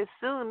area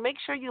soon. Make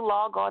sure you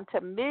log on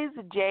to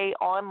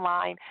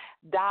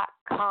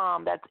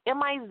MizJOnline.com. That's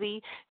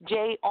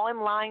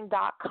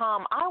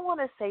MizJOnline.com. I want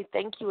to say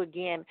thank you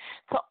again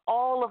to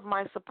all of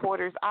my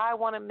supporters. I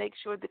want to make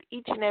sure that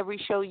each and every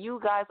show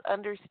you guys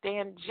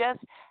understand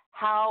just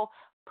how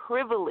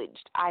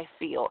privileged I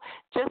feel,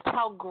 just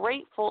how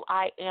grateful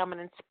I am and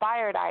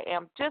inspired I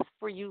am just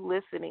for you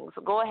listening.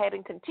 So go ahead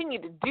and continue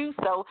to do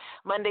so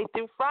Monday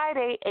through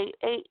Friday, 8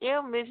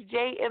 a.m. Ms.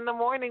 J in the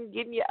morning,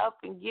 getting you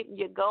up and getting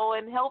you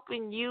going,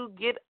 helping you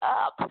get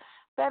up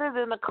better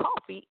than a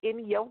coffee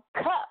in your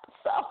cup.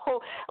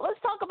 So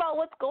let's talk about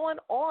what's going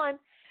on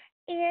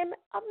in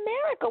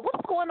America.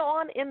 What's going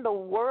on in the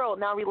world?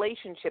 Now,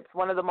 relationships,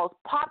 one of the most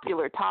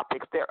popular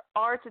topics there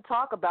are to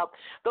talk about.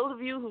 Those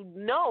of you who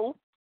know,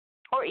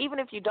 or even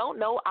if you don't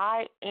know,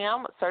 I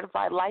am a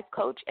certified life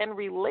coach and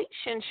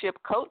relationship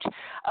coach.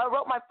 I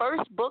wrote my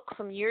first book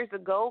some years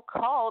ago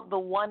called The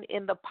One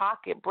in the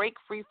Pocket, Break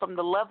Free from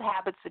the Love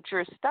Habits That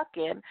You're Stuck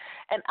In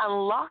and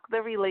Unlock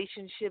the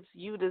Relationships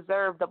You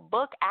Deserve. The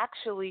book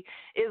actually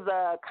is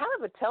a kind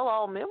of a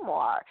tell-all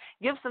memoir,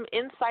 gives some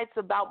insights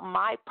about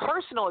my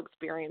personal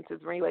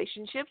experiences in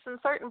relationships and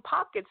certain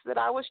pockets that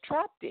I was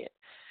trapped in.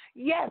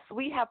 Yes,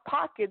 we have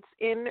pockets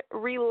in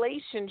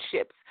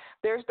relationships.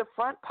 There's the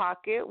front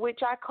pocket,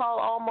 which I call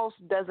almost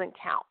doesn't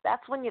count.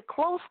 That's when you're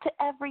close to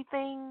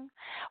everything,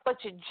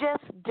 but you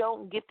just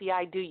don't get the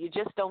idea. You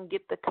just don't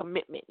get the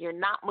commitment. You're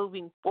not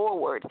moving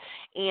forward.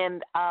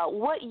 And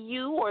what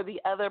you or the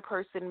other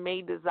person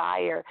may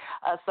desire,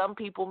 some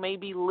people may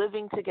be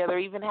living together,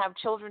 even have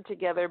children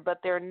together, but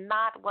they're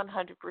not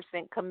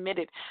 100%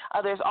 committed.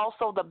 There's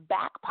also the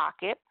back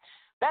pocket.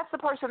 That's the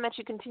person that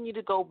you continue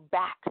to go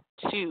back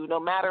to. No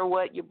matter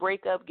what, you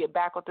break up, get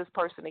back with this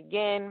person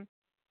again.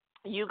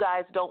 You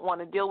guys don't want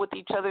to deal with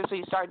each other, so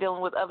you start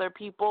dealing with other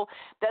people.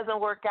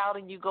 Doesn't work out,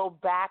 and you go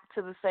back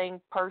to the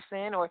same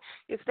person, or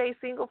you stay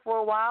single for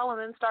a while and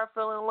then start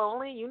feeling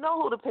lonely. You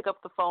know who to pick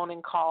up the phone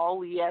and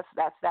call. Yes,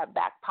 that's that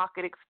back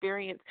pocket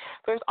experience.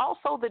 There's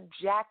also the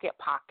jacket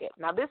pocket.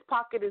 Now, this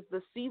pocket is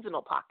the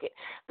seasonal pocket.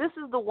 This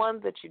is the one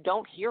that you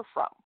don't hear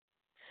from,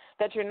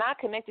 that you're not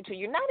connected to.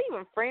 You're not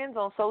even friends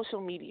on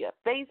social media,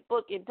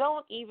 Facebook. You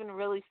don't even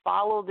really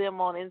follow them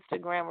on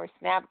Instagram or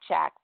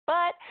Snapchat,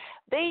 but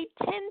they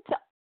tend to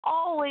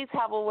always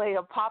have a way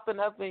of popping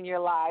up in your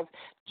lives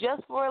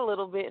just for a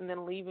little bit and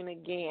then leaving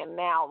again.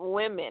 Now,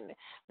 women,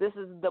 this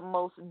is the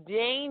most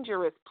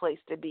dangerous place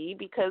to be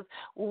because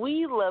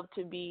we love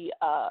to be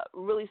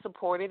really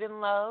supported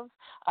in love,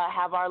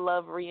 have our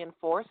love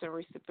reinforced and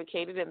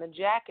reciprocated, and the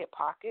jacket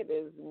pocket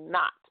is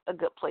not a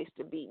good place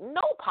to be.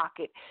 No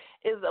pocket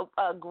is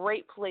a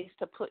great place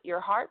to put your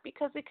heart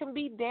because it can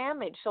be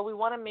damaged. So we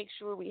want to make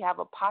sure we have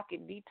a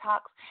pocket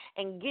detox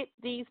and get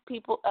these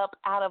people up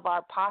out of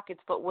our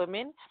pockets. But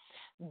women,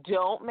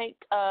 don't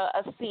make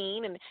a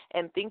scene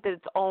and think that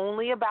it's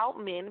only about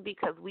men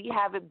because we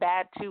have it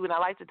bad too. And I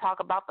like to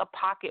talk about the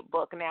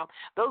pocketbook. Now,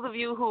 those of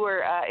you who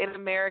are in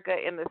America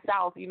in the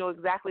South, you know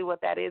exactly what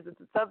that is. It's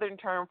a Southern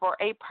term for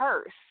a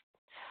purse.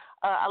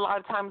 A lot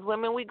of times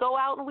women, we go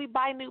out and we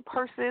buy new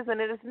purses, and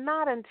it is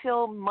not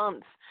until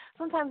months,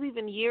 sometimes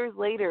even years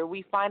later,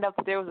 we find out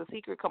that there was a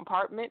secret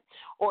compartment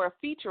or a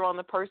feature on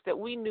the purse that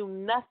we knew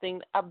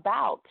nothing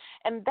about.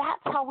 And that's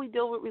how we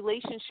deal with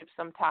relationships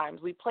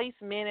sometimes. We place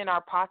men in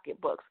our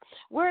pocketbooks.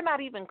 We're not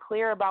even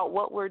clear about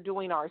what we're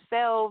doing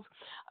ourselves.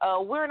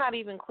 We're not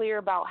even clear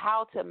about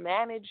how to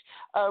manage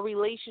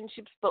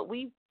relationships, but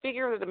we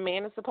figure that a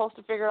man is supposed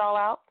to figure it all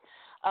out.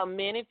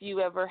 Men, if you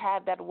ever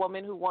had that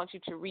woman who wants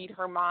you to read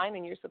her mind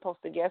and you're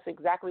supposed to guess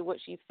exactly what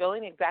she's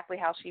feeling, exactly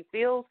how she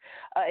feels,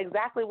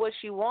 exactly what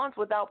she wants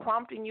without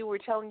prompting you or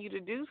telling you to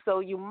do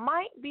so, you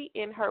might be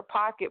in her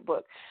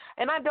pocketbook.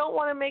 And I don't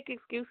want to make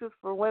excuses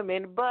for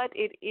women, but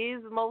it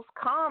is most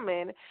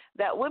common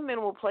that women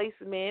will place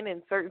men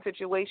in certain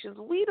situations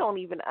we don't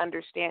even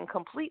understand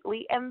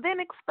completely and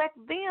then expect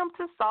them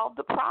to solve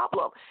the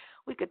problem.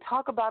 We could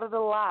talk about it a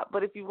lot,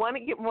 but if you want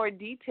to get more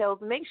details,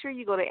 make sure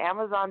you go to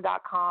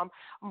Amazon.com,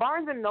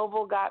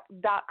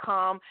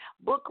 BarnesandNoble.com,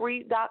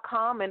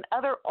 BookRead.com, and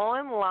other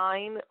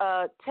online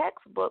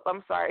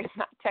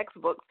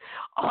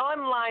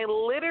online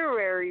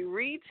literary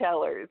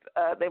retailers.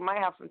 They might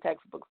have some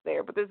textbooks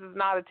there, but this is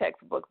not a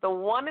textbook. The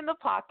One in the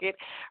Pocket,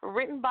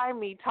 written by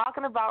me,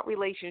 talking about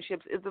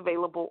relationships, is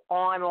available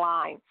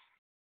online.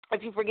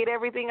 If you forget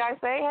everything I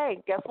say,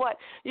 hey, guess what?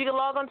 You can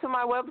log on to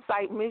my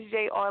website,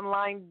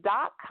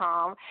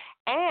 MissJOnline.com,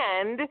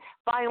 and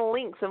find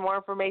links and more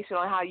information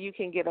on how you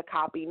can get a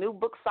copy. New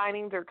book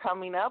signings are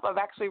coming up. I've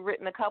actually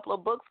written a couple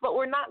of books, but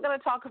we're not going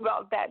to talk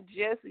about that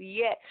just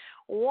yet.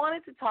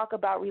 Wanted to talk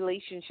about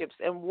relationships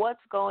and what's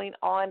going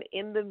on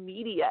in the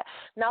media.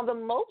 Now, the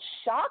most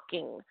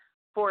shocking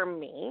for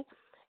me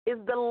is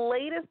the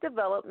latest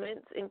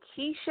developments in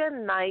Keisha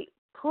Knight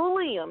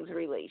Pulliam's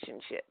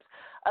relationships.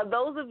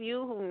 Those of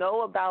you who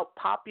know about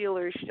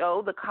popular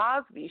show, The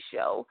Cosby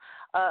Show,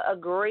 a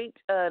great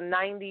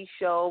 90s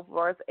show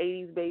for us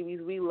 80s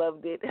babies, we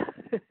loved it.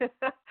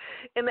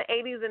 In the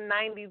 80s and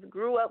 90s,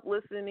 grew up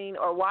listening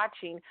or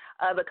watching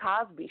The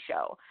Cosby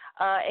Show.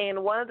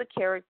 And one of the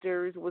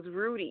characters was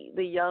Rudy,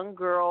 the young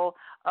girl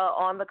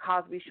on The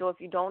Cosby Show. If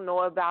you don't know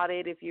about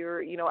it, if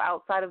you're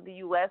outside of the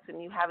U.S.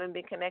 and you haven't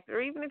been connected,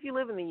 or even if you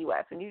live in the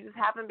U.S. and you just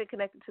haven't been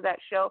connected to that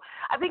show,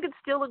 I think it's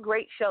still a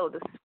great show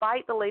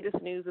despite the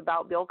latest news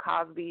about Bill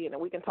Cosby, and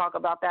we can talk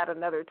about that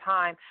another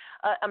time.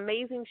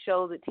 Amazing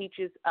show that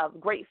teaches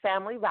great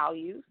family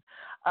values,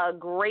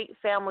 great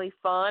family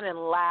fun and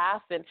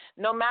laugh, and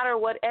no matter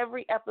what,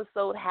 every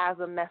episode has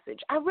a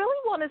message. I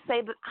really want to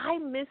say that I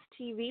miss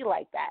TV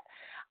like that.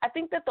 I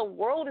think that the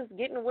world is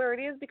getting where it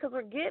is because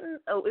we're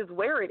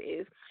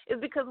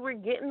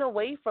getting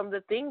away from the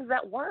things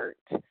that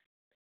worked.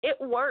 It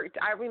worked.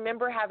 I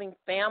remember having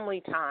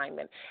family time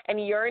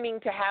and yearning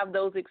to have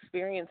those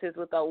experiences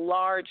with a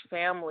large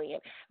family.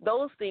 And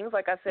those things,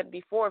 like I said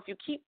before, if you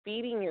keep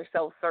feeding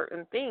yourself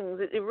certain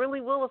things, it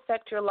really will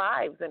affect your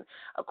lives. And,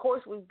 of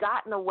course, we've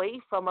gotten away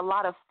from a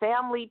lot of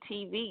family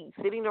TV,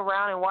 sitting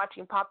around and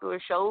watching popular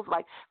shows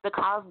like The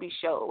Cosby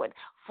Show and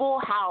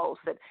Full House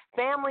and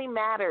Family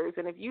Matters.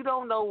 And if you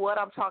don't know what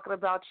I'm talking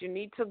about, you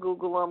need to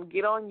Google them,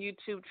 get on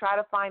YouTube, try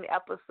to find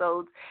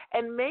episodes,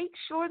 and make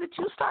sure that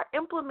you start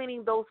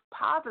implementing those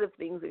positive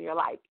things in your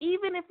life,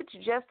 even if it's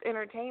just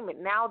entertainment.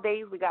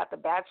 Nowadays, we got The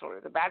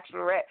Bachelor, The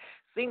Bachelorette,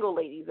 single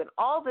ladies, and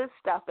all this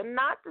stuff. And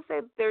not to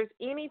say that there's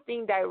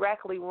anything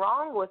directly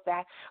wrong with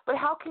that, but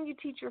how can you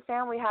teach your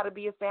family how to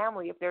be a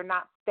family if they're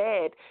not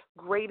fed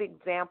great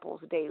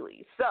examples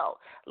daily? So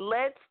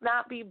let's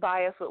not be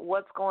biased with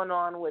what's going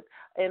on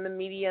in the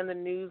media and the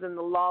news and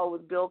the law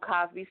with Bill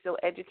Cosby. Still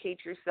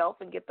educate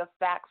yourself and get the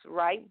facts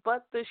right.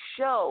 But the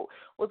show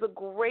was a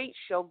great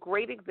show,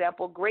 great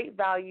example, great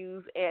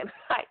values, and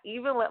I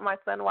even let my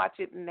son watch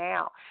it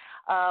now.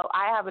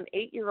 I have an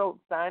 8-year-old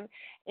son,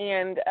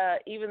 and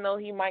even though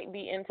he might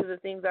be into the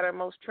things that are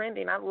most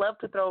trending, I love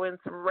to throw in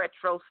some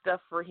retro stuff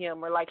for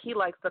him, or like he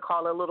likes to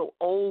call it, a little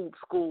old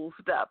school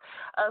stuff.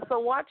 So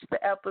watch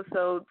the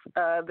episodes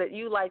that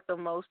you like the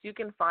most. You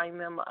can find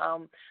them.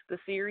 The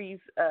series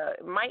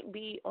might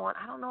be on,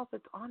 I don't know if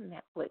it's on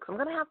Netflix. I'm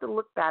going to have to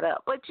look that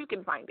up, but you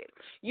can find it.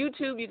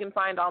 YouTube, you can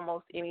find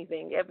almost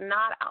anything. If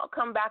not, I'll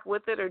come back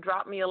with it or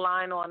drop me a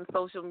line on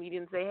social media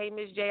and say, hey,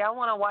 Miss J, I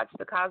want to watch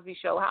The Cosby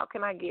Show. How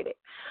can I get it?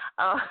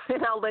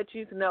 And I'll let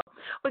you know.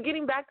 But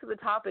getting back to the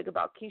topic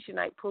about Keisha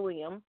Knight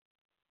Pulliam,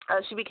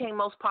 she became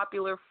most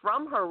popular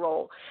from her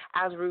role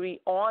as Rudy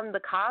on The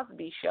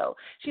Cosby Show.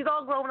 She's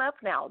all grown up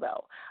now,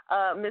 though.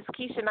 Miss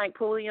Keisha Knight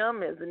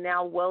Pulliam is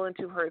now well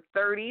into her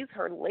 30s,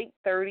 her late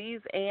 30s,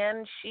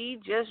 and she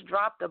just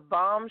dropped a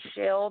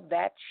bombshell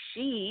that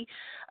she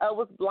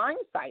was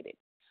blindsided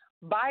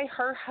by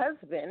her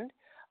husband,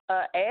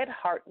 Ed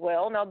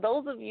Hartwell. Now,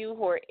 those of you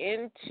who are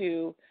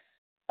into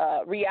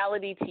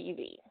reality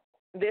TV,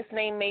 this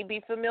name may be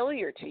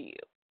familiar to you.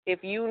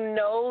 If you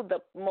know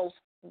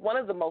one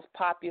of the most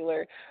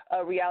popular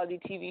reality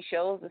TV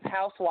shows is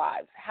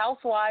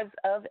Housewives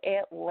of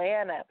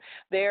Atlanta.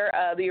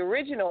 The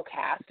original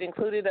cast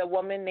included a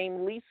woman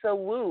named Lisa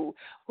Wu,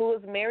 who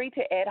was married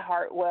to Ed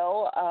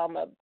Hartwell,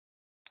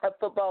 a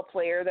football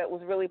player that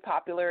was really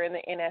popular in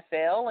the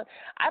NFL. And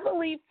I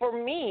believe, for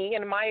me,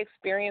 in my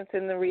experience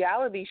in the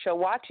reality show,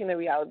 watching the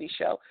reality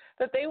show,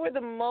 that they were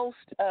the most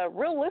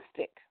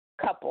realistic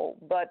couple.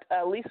 But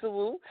Lisa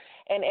Wu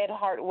and Ed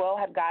Hartwell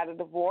had got a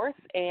divorce,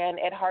 and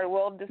Ed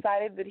Hartwell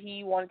decided that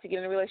he wanted to get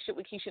in a relationship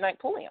with Keisha Knight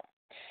Pulliam.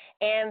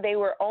 And they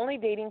were only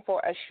dating for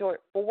a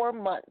short 4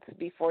 months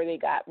before they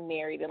got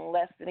married. And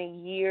less than a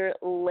year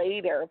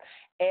later,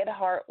 Ed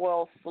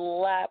Hartwell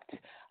slapped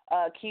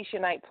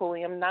Keisha Knight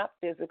Pulliam, not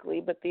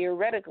physically, but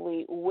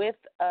theoretically, with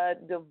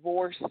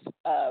divorce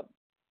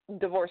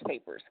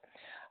papers,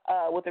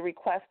 with a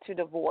request to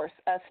divorce,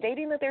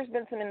 stating that there's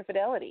been some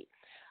infidelity.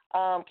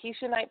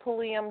 Keisha Knight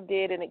Pulliam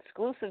did an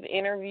exclusive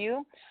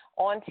interview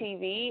on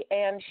TV,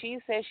 and she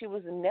said she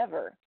was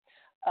never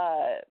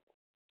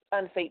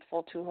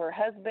unfaithful to her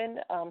husband.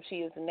 She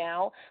is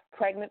now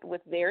pregnant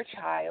with their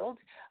child,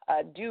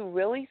 due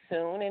really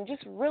soon, and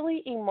just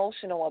really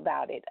emotional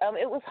about it.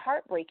 It was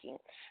heartbreaking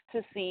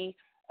to see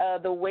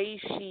the way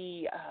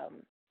she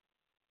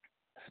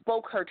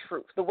spoke her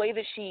truth, the way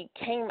that she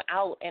came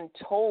out and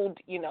told,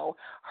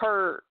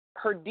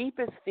 her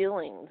deepest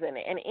feelings,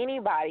 and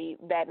anybody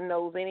that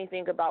knows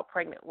anything about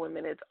pregnant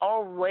women, it's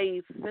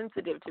always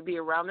sensitive to be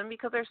around them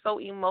because they're so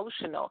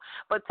emotional.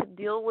 But to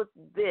deal with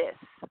this,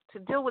 to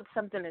deal with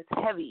something as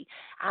heavy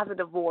as a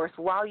divorce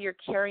while you're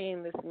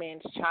carrying this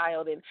man's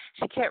child, and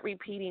she kept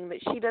repeating that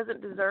she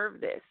doesn't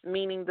deserve this,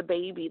 meaning the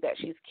baby that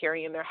she's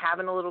carrying. They're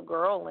having a little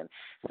girl, and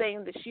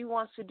saying that she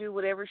wants to do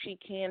whatever she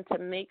can to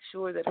make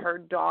sure that her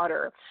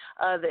daughter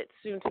that's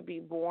soon to be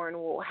born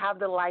will have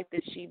the life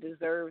that she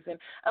deserves. And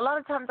a lot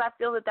of times I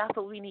feel that that's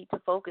what we need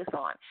to focus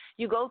on.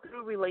 You go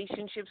through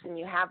relationships and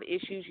you have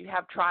issues, you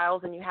have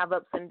trials, and you have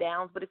ups and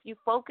downs, but if you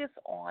focus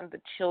on the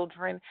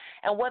children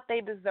and what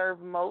they deserve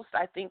most,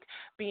 I think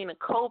being a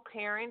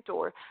co-parent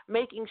or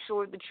making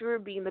sure that you're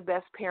being the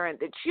best parent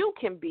that you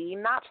can be,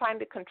 not trying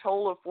to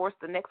control or force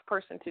the next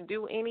person to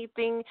do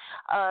anything,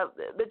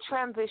 the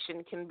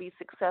transition can be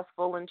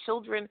successful, and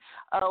children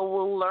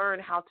will learn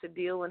how to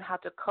deal and how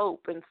to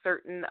cope in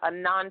certain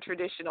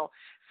non-traditional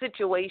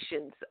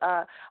situations.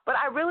 But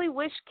I really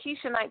wish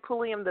Keisha Knight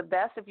Pulliam the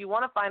best. If you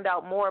want to find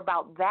out more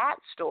about that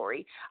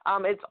story,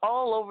 it's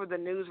all over the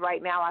news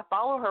right now. I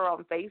follow her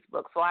on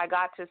Facebook, so I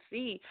got to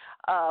see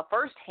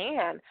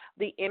firsthand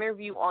the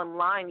interview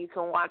online. You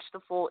can watch the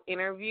full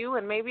interview,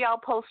 and maybe I'll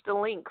post a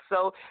link.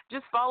 So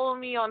just follow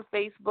me on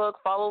Facebook,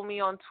 follow me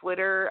on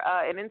Twitter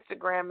and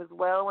Instagram as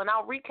well, and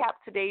I'll recap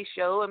today's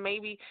show and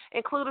maybe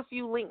include a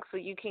few links so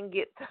you can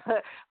get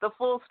the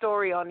full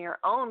story on your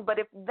own. But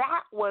if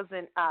that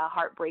wasn't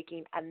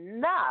heartbreaking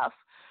enough,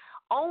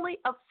 only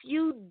a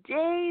few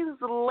days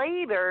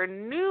later,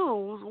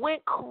 news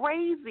went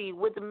crazy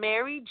with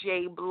Mary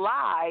J.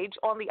 Blige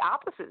on the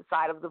opposite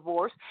side of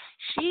divorce.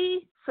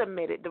 She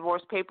submitted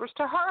divorce papers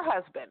to her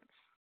husband.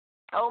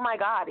 Oh, my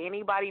God,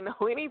 anybody know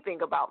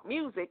anything about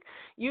music,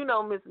 you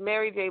know Miss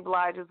Mary J.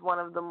 Blige is one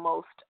of the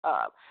most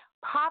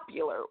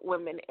popular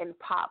women in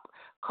pop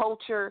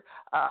culture,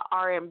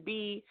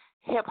 R&B,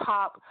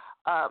 hip-hop,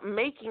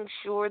 making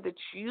sure that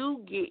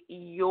you get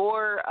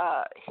your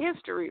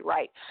history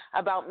right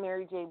about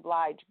Mary J.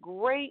 Blige.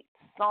 Great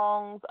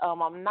songs.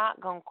 I'm Not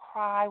Gonna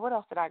Cry. What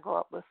else did I grow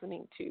up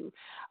listening to?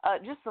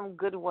 Just some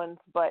good ones,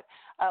 but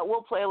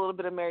we'll play a little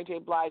bit of Mary J.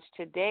 Blige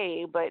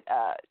today. But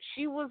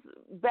she was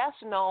best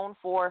known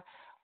for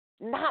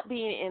not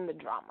being in the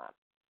drama.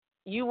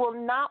 You will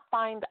not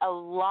find a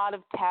lot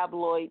of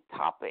tabloid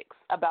topics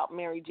about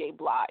Mary J.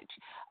 Blige.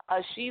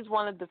 She's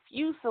one of the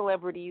few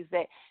celebrities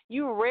that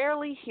you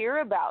rarely hear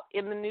about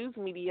in the news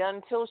media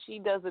until she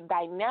does a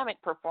dynamic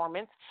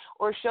performance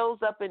or shows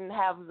up and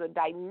has a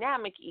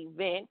dynamic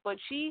event. But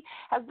she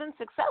has been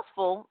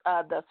successful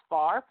thus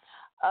far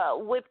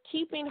with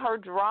keeping her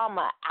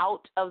drama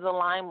out of the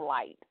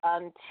limelight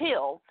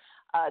until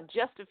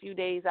just a few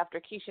days after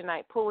Keisha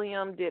Knight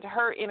Pulliam did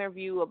her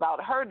interview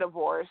about her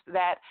divorce,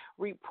 that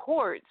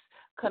reports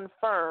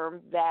confirmed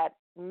that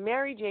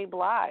Mary J.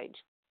 Blige,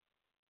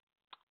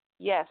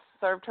 yes,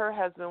 served her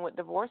husband with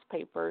divorce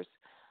papers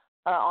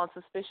on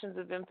suspicions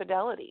of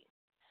infidelity.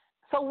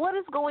 So what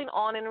is going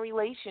on in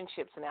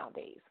relationships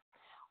nowadays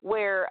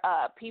where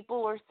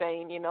people are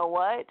saying, you know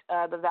what,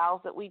 the vows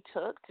that we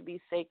took to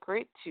be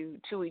sacred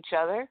to each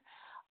other,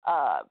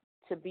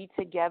 to be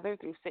together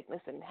through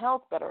sickness and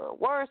health, better or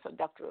worse, or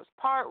death do us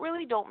part,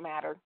 really don't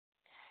matter.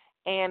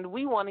 And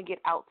we want to get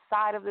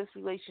outside of this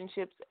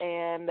relationships,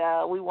 and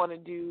we want to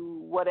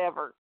do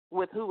whatever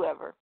with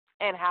whoever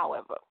and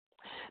however.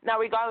 Now,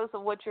 regardless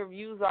of what your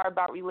views are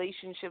about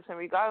relationships and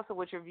regardless of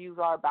what your views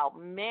are about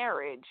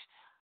marriage,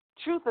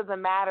 truth of the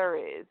matter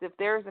is if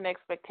there is an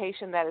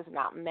expectation that is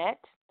not met,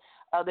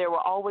 there will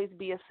always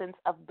be a sense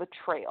of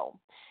betrayal.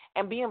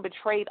 And being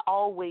betrayed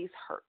always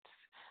hurts.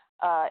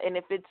 And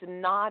if it's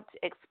not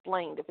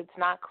explained, if it's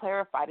not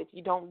clarified, if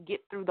you don't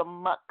get through the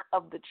muck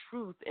of the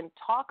truth and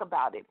talk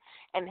about it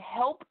and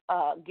help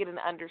get an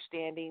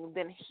understanding,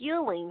 then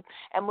healing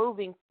and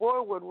moving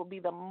forward will be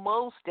the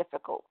most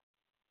difficult.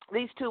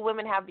 These two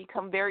women have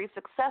become very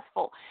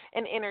successful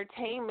in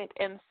entertainment,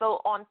 and so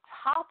on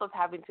top of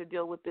having to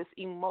deal with this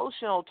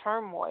emotional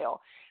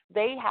turmoil,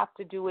 they have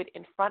to do it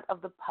in front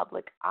of the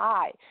public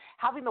eye.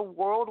 Having the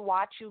world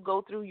watch you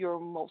go through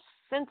your most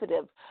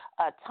sensitive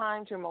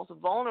times, your most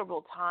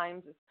vulnerable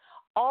times is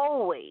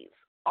always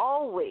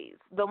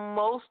the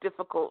most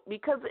difficult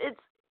because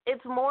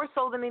it's more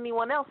so than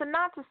anyone else. And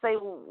not to say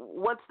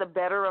what's the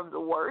better of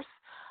the worse,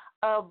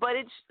 but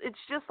it's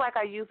just like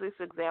I use this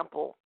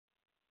example.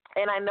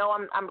 And I know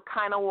I'm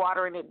kind of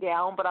watering it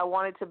down, but I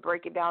wanted to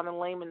break it down in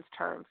layman's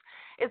terms.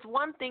 It's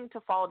one thing to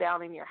fall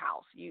down in your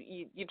house.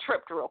 You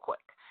tripped real quick.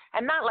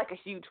 And not like a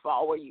huge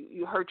fall where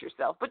you hurt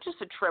yourself, but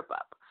just a trip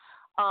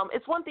up.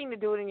 It's one thing to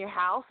do it in your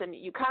house, and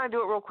you kind of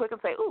do it real quick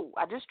and say, ooh,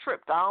 I just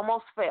tripped. I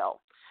almost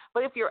fell.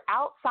 But if you're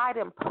outside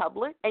in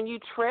public and you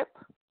trip,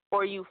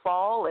 or you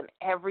fall and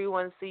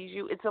everyone sees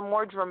you, it's a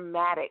more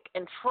dramatic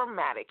and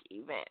traumatic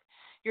event.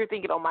 You're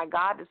thinking, oh, my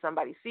God, did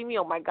somebody see me?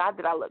 Oh, my God,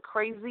 did I look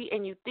crazy?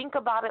 And you think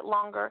about it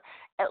longer.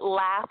 It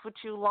lasts with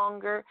you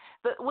longer.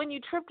 But when you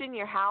tripped in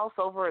your house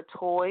over a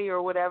toy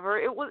or whatever,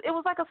 it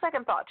was like a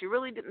second thought. You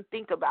really didn't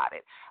think about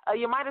it.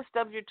 You might have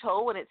stubbed your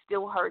toe and it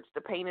still hurts.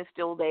 The pain is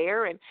still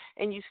there, and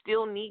you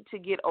still need to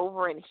get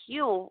over and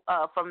heal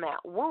from that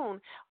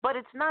wound. But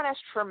it's not as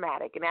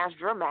traumatic and as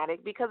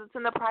dramatic because it's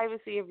in the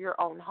privacy of your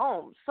own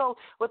home. So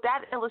with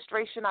that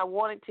illustration, I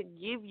wanted to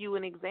give you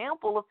an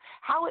example of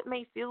how it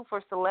may feel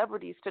for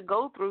celebrities to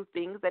go through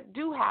things that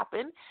do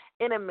happen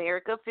in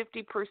America.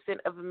 50%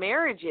 of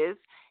marriages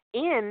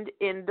end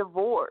in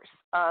divorce.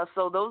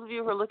 So those of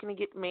you who are looking to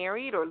get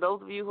married, or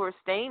those of you who are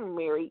staying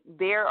married,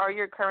 there are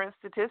your current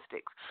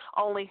statistics.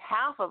 Only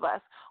half of us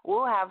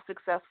will have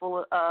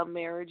successful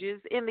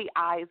marriages in the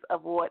eyes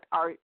of what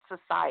our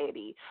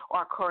society or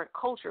our current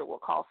culture will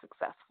call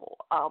successful.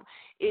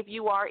 If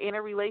you are in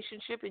a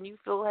relationship and you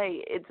feel,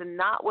 hey, it's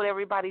not what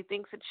everybody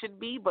thinks it should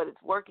be, but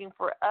it's working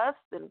for us,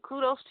 then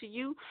kudos to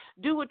you.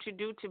 Do what you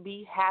do to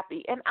be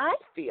happy. And I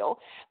feel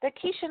that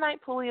Keisha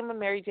Knight Pulliam and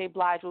Mary J.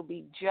 Blige will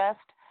be just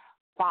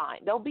fine.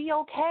 They'll be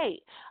okay.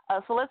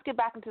 So let's get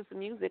back into some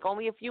music.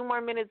 Only a few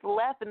more minutes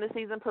left in the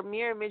season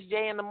premiere, Miss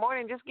J in the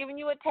Morning, just giving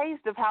you a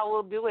taste of how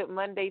we'll do it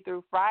Monday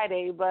through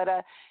Friday. But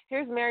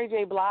here's Mary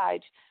J.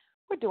 Blige.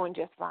 We're doing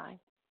just fine.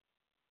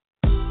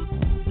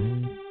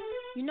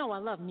 You know I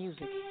love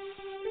music.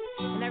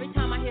 And every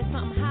time I hear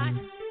something hot,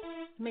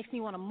 it makes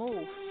me want to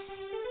move.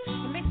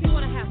 It makes me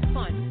want to have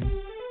fun.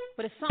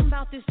 But it's something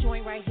about this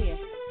joint right here.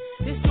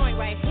 This joint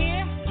right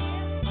here,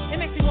 it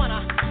makes me want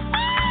to...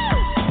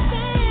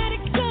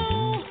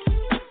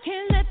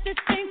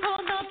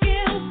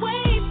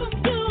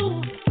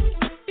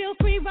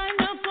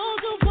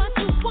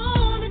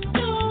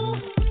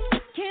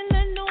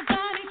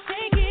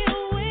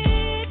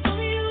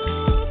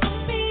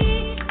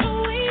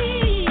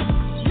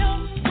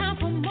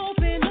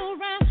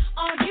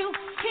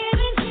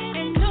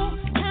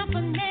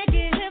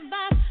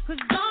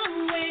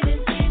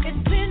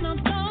 It's been a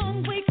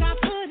long week, I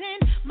put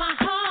in my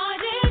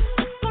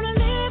hardest.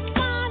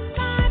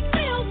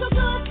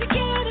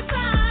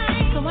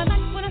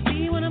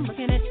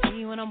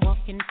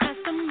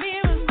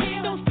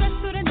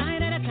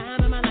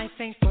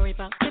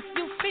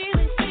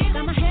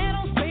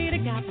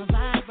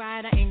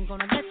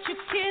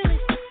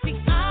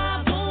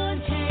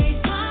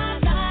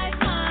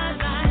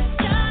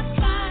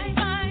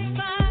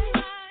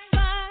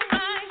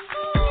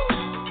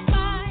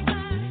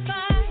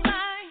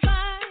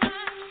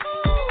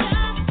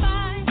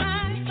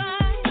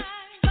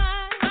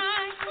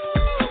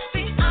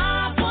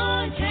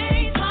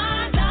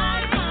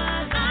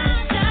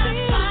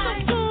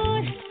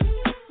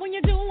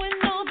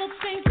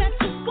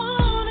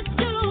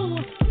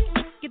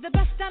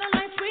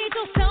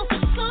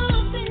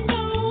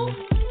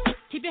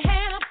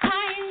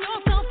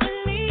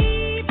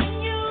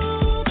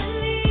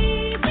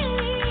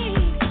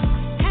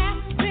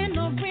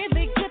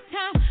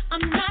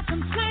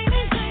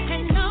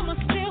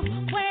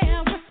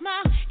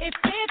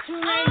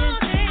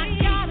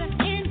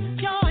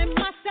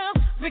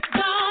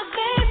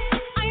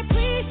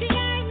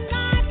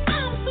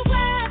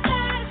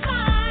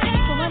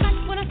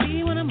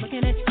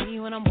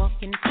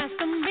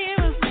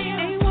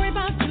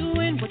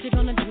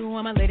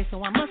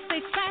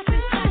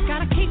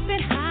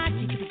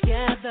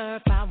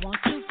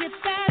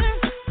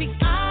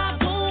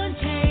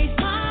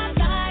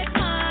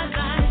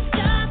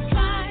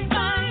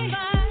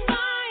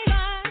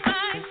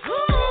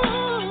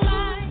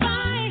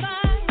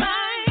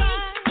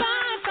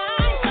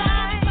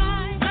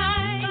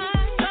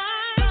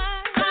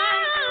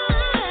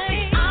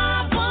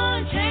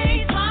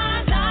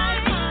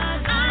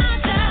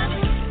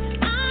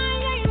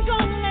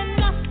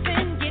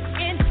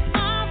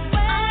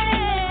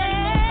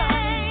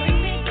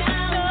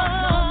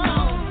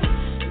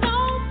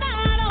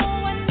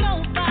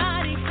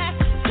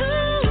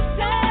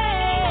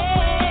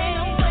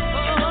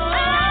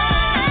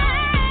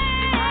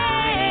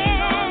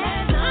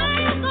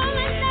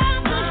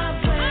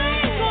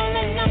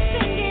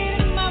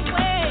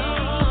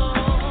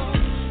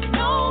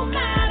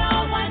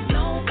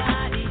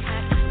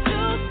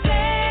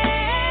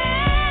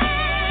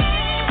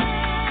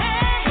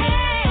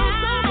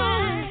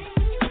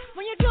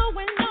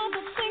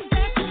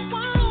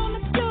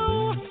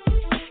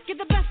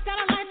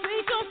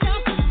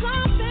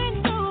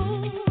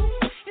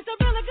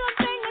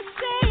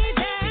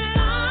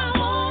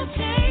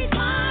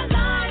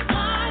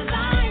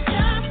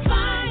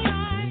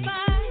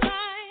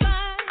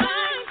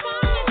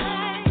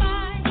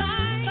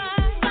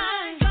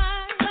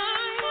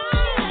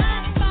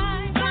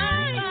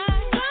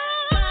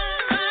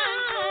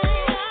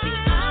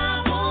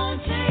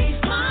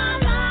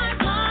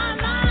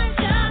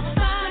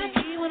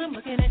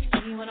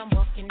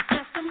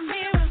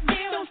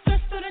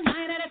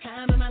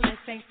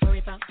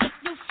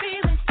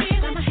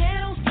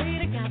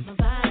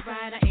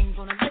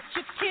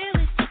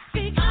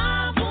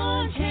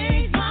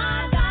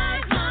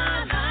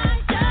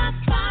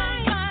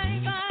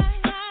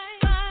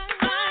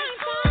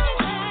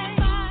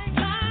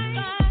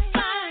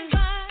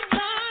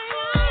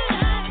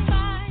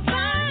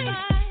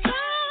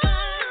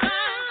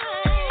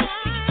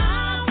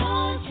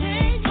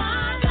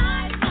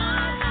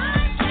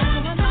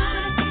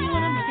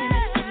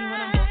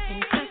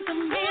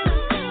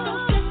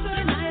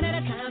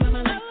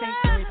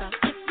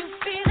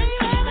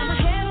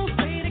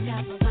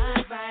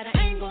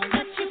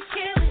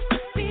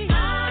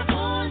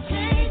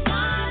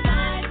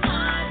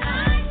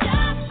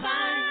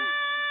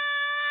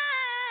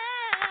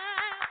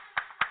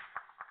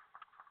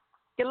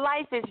 Your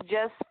life is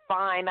just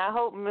fine. I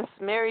hope Miss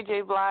Mary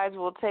J. Blige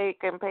will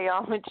take and pay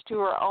homage to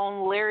her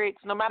own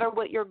lyrics. No matter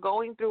what you're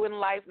going through in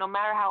life, no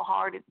matter how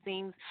hard it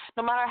seems,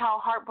 no matter how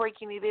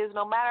heartbreaking it is,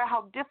 no matter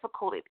how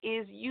difficult it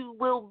is, you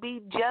will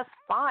be just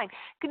fine.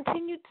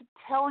 Continue to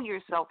tell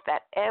yourself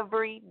that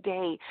every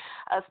day.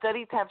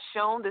 Studies have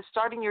shown that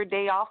starting your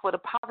day off with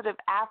a positive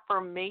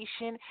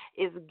affirmation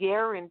is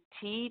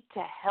guaranteed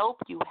to help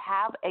you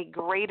have a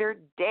greater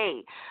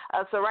day.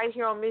 So right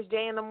here on Ms.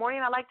 J in the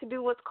morning, I like to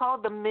do what's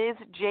called the Ms.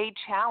 J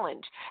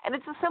Challenge. And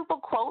it's a simple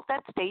quote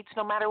that states,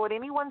 no matter what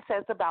anyone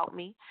says about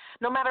me,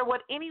 no matter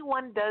what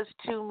anyone does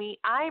to me,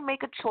 I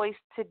make a choice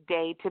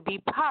today to be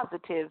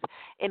positive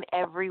in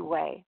every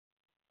way.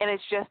 And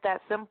it's just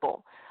that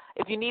simple.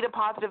 If you need a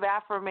positive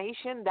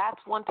affirmation, that's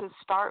one to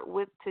start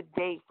with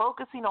today,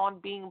 focusing on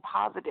being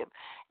positive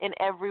in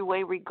every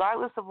way,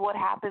 regardless of what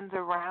happens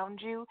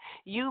around you.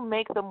 You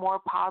make the more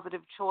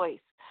positive choice.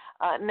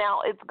 Now,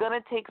 it's going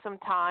to take some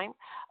time.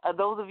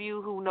 Those of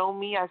you who know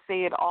me, I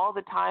say it all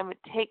the time. It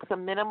takes a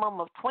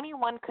minimum of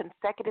 21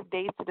 consecutive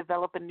days to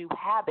develop a new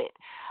habit.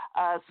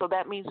 So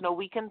that means no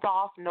weekends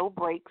off, no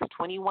breaks,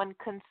 21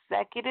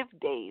 consecutive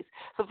days.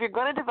 So if you're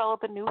going to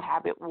develop a new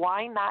habit,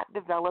 why not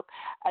develop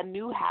a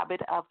new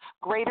habit of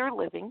greater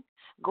living,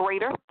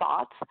 greater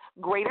thoughts,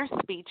 greater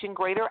speech, and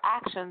greater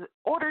actions in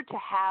order to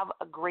have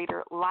a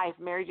greater life?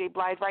 Mary J.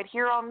 Blige right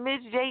here on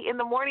Ms. J in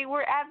the morning.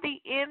 We're at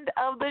the end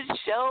of the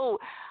show.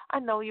 I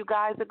know, you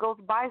guys, it goes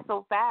by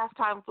so fast.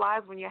 Time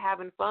flies when you're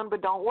having fun,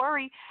 but don't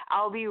worry.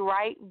 I'll be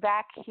right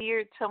back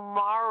here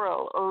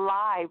tomorrow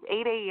live,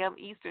 8 a.m.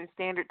 Eastern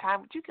Standard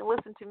Time. But you can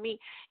listen to me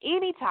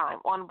anytime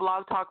on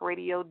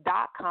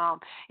blogtalkradio.com.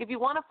 If you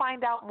want to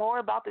find out more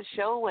about the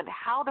show and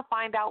how to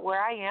find out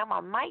where I am, I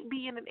might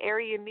be in an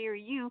area near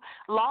you,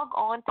 log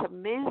on to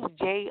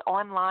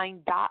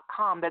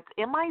MizJOnline.com. That's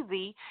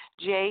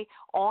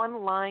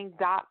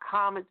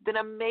MizJOnline.com. It's been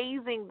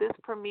amazing. This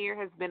premiere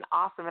has been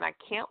awesome, and I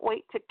can't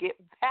wait to get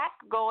back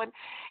going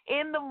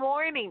in the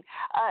morning.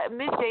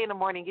 Ms. J in the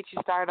morning, get you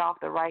started off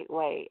the right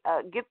way.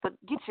 Get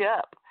you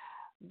up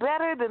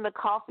better than the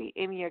coffee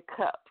in your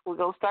cup. We're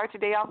going to start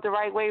today off the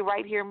right way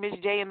right here, Ms.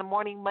 J in the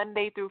morning,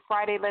 Monday through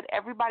Friday. Let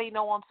everybody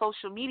know on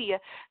social media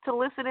to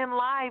listen in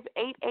live,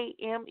 8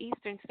 a.m.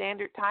 Eastern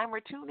Standard Time, or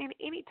tune in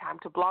anytime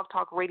to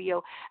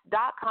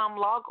blogtalkradio.com.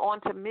 Log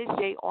on to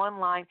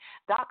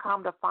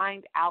MizJOnline.com to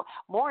find out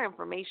more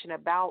information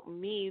about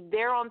me.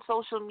 There on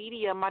social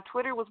media, my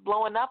Twitter was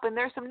blowing up, and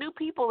there's some new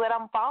people that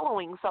I'm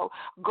following. So,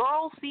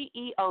 Girl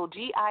CEO,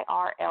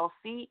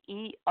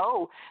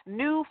 GIRLCEO,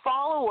 new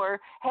follower.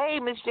 Hey,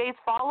 Ms. J's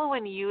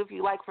following you. If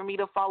you'd like for me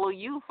to follow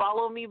you,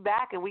 follow me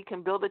back, and we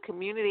can build a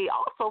community.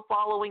 Also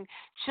following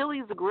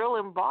Chili's Grill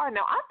and Bar.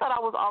 Now, I thought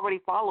I was already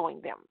following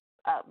them.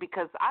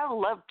 Because I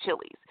love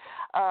Chili's.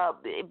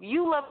 If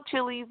you love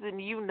Chili's, then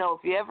you know.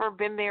 If you've ever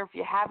been there, if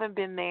you haven't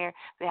been there,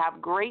 they have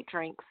great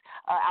drinks.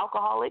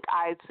 Alcoholic,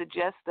 I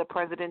suggest the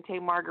Presidente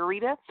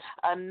Margarita.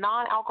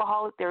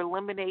 Non-alcoholic, their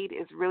lemonade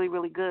is really,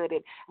 really good.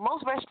 And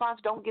most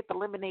restaurants don't get the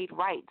lemonade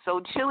right. So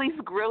Chili's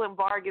Grill and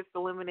Bar gets the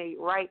lemonade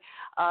right.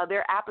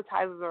 Their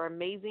appetizers are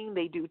amazing.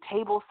 They do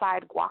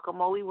table-side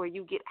guacamole where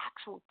you get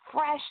actual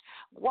fresh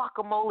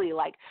guacamole,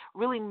 like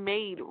really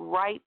made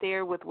right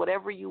there with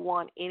whatever you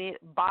want in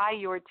it by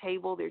your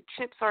table. Their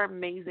chips are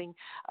amazing.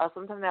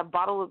 Sometimes they have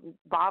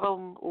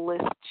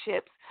bottomless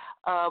chips.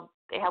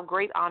 They have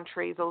great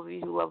entrees. Those of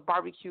you who love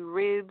barbecue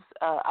ribs,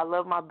 I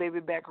love my baby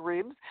back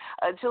ribs.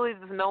 Chili's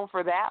is known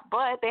for that,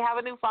 but they have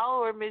a new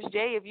follower, Ms.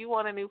 J. If you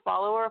want a new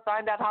follower or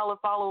find out how to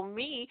follow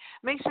me,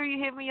 make sure you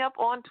hit me up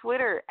on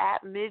Twitter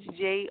at Ms.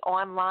 J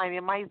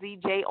Online,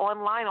 MIZJ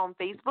Online on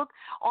Facebook,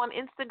 on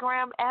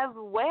Instagram as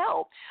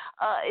well.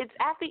 It's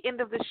at the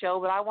end of the show,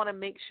 but I want to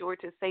make sure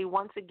to say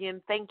once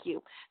again thank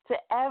you to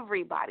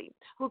everybody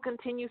who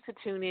continues to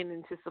tune in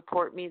and to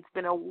support me. It's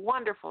been a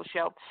wonderful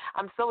show.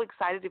 I'm so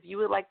excited. If you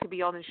would like to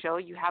be on the show,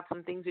 you have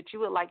some things that you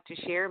would like to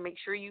share, make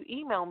sure you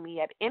email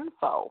me at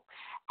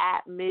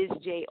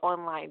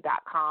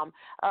info@MizJOnline.com.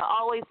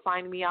 Always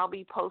find me. I'll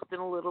be posting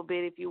a little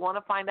bit. If you want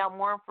to find out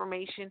more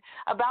information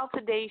about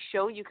today's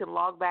show, you can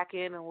log back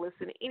in and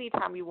listen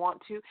anytime you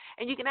want to,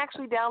 and you can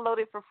actually download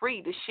it for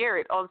free to share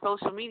it on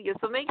social media.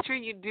 So make sure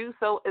you do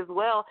so as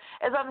well.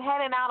 As I'm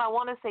heading out, I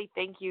want to say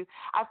thank you.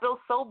 I feel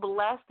so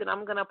blessed, and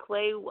I'm going to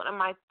play one of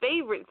my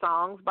favorite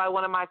songs by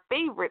one of my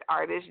favorite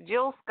artists,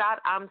 Jill Scott.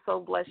 I'm so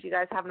blessed. You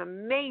guys have an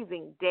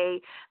amazing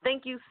day.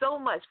 Thank you so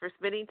much for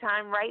spending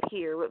time right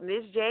here with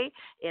Ms. J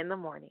in the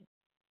morning.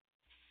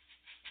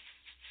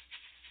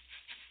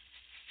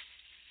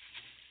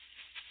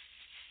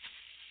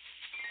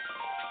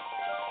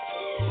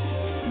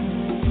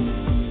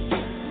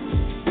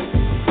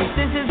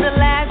 This is the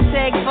last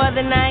take for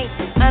the night.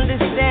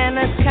 Understand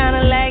it's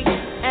kinda late,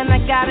 and I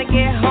gotta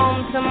get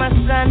home to my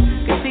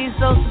son, 'cause he's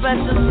so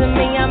special to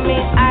me. I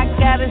mean, I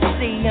gotta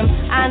see him,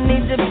 I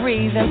need to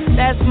breathe him.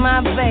 That's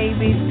my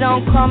baby,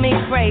 don't call me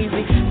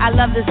crazy. I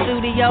love the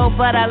studio,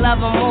 but I love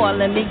him more.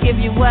 Let me give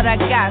you what I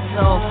got,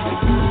 so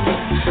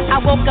I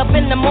woke up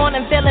in the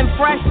morning feeling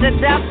fresh to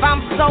death.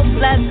 I'm so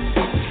blessed,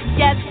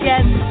 yes,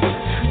 yes.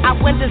 I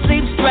went to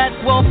sleep stressed,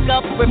 woke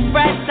up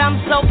refreshed,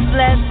 I'm so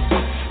blessed.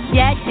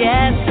 Yeah,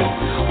 yes.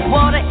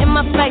 Water in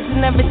my face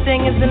and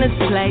everything is in its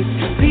place.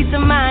 Peace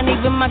of mind,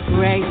 even my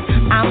grace.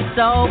 I'm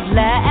so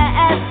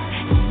blessed.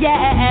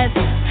 Yes,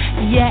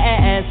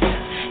 yes,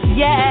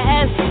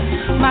 yes.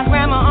 My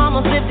grandma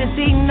almost lived to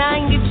see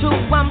 92.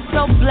 I'm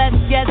so blessed.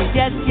 Yes,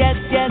 yes, yes,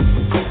 yes.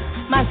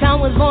 My son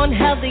was born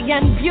healthy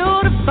and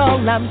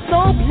beautiful. I'm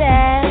so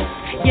blessed.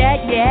 Yeah,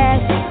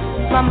 yes.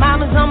 My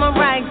mama's on my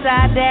right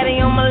side,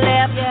 daddy on my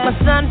left. My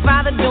son,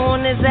 father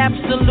doing is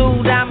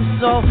absolute. I'm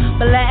so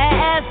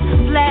blessed,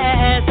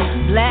 blessed,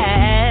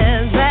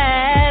 blessed,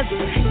 blessed.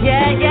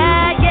 Yeah,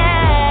 yeah,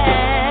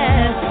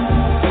 yes.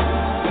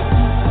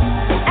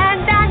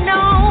 And I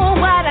know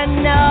what I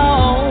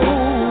know.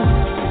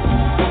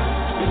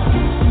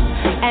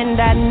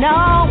 And I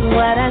know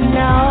what I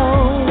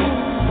know.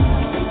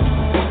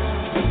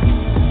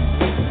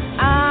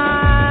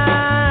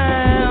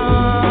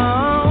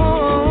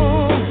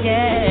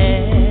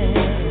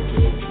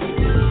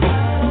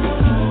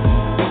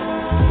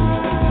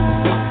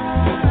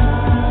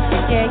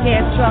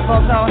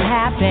 Trouble gon'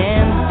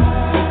 happen,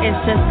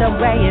 it's just the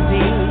way it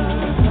be.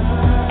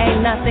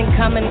 Ain't nothing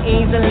coming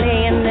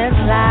easily in this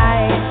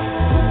life.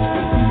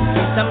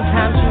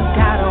 Sometimes you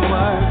gotta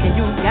work and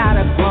you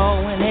gotta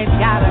grow and it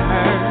gotta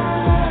hurt.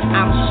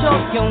 I'm sure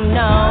you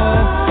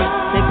know.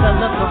 Take a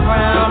look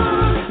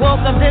around.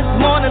 Woke up this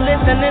morning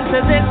listening to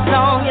this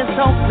song. You're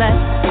so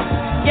blessed.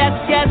 Yes,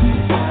 yes.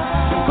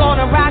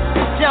 Gonna rock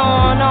the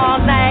dawn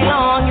all night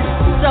long. You're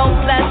so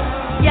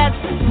blessed. Yes.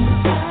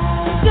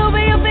 Still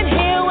be up in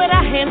here with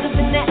our hands up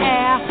in the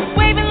air,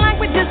 waving like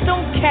we just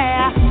don't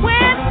care.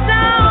 We're so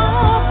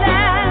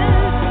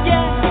blessed,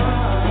 yeah,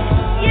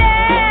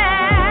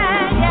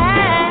 yeah,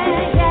 yeah,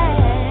 yeah.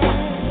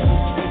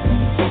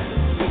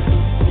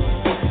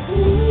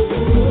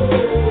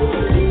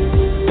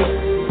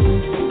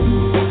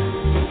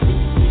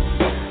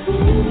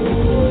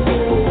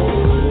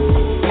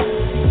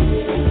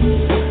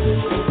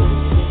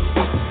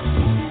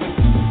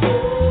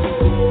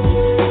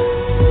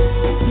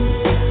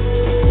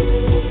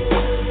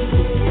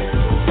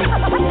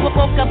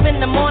 Woke up in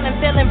the morning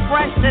feeling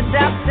fresh to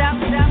death.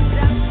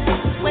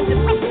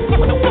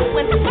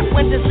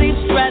 Went to sleep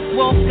stressed,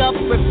 woke up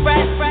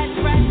refreshed.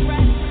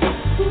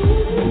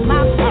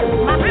 My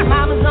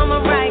mama's on my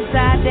right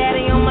side,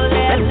 daddy on my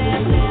left.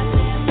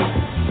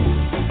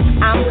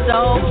 I'm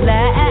so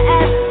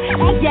blessed.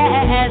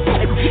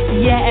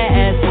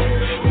 Yes,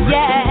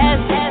 yes,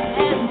 yes.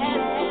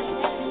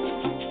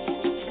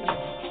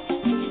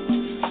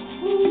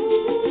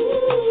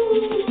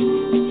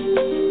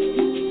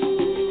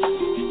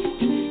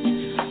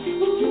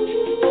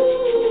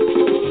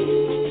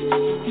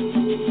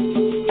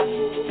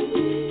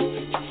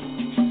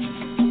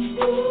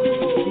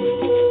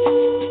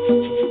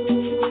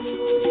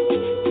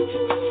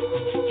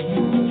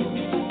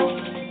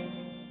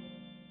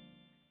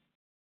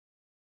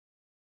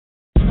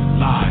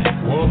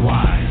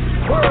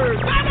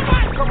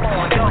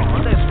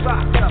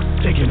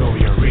 Taking over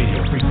your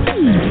radio frequency.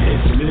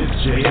 It's Miss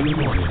J in the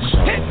morning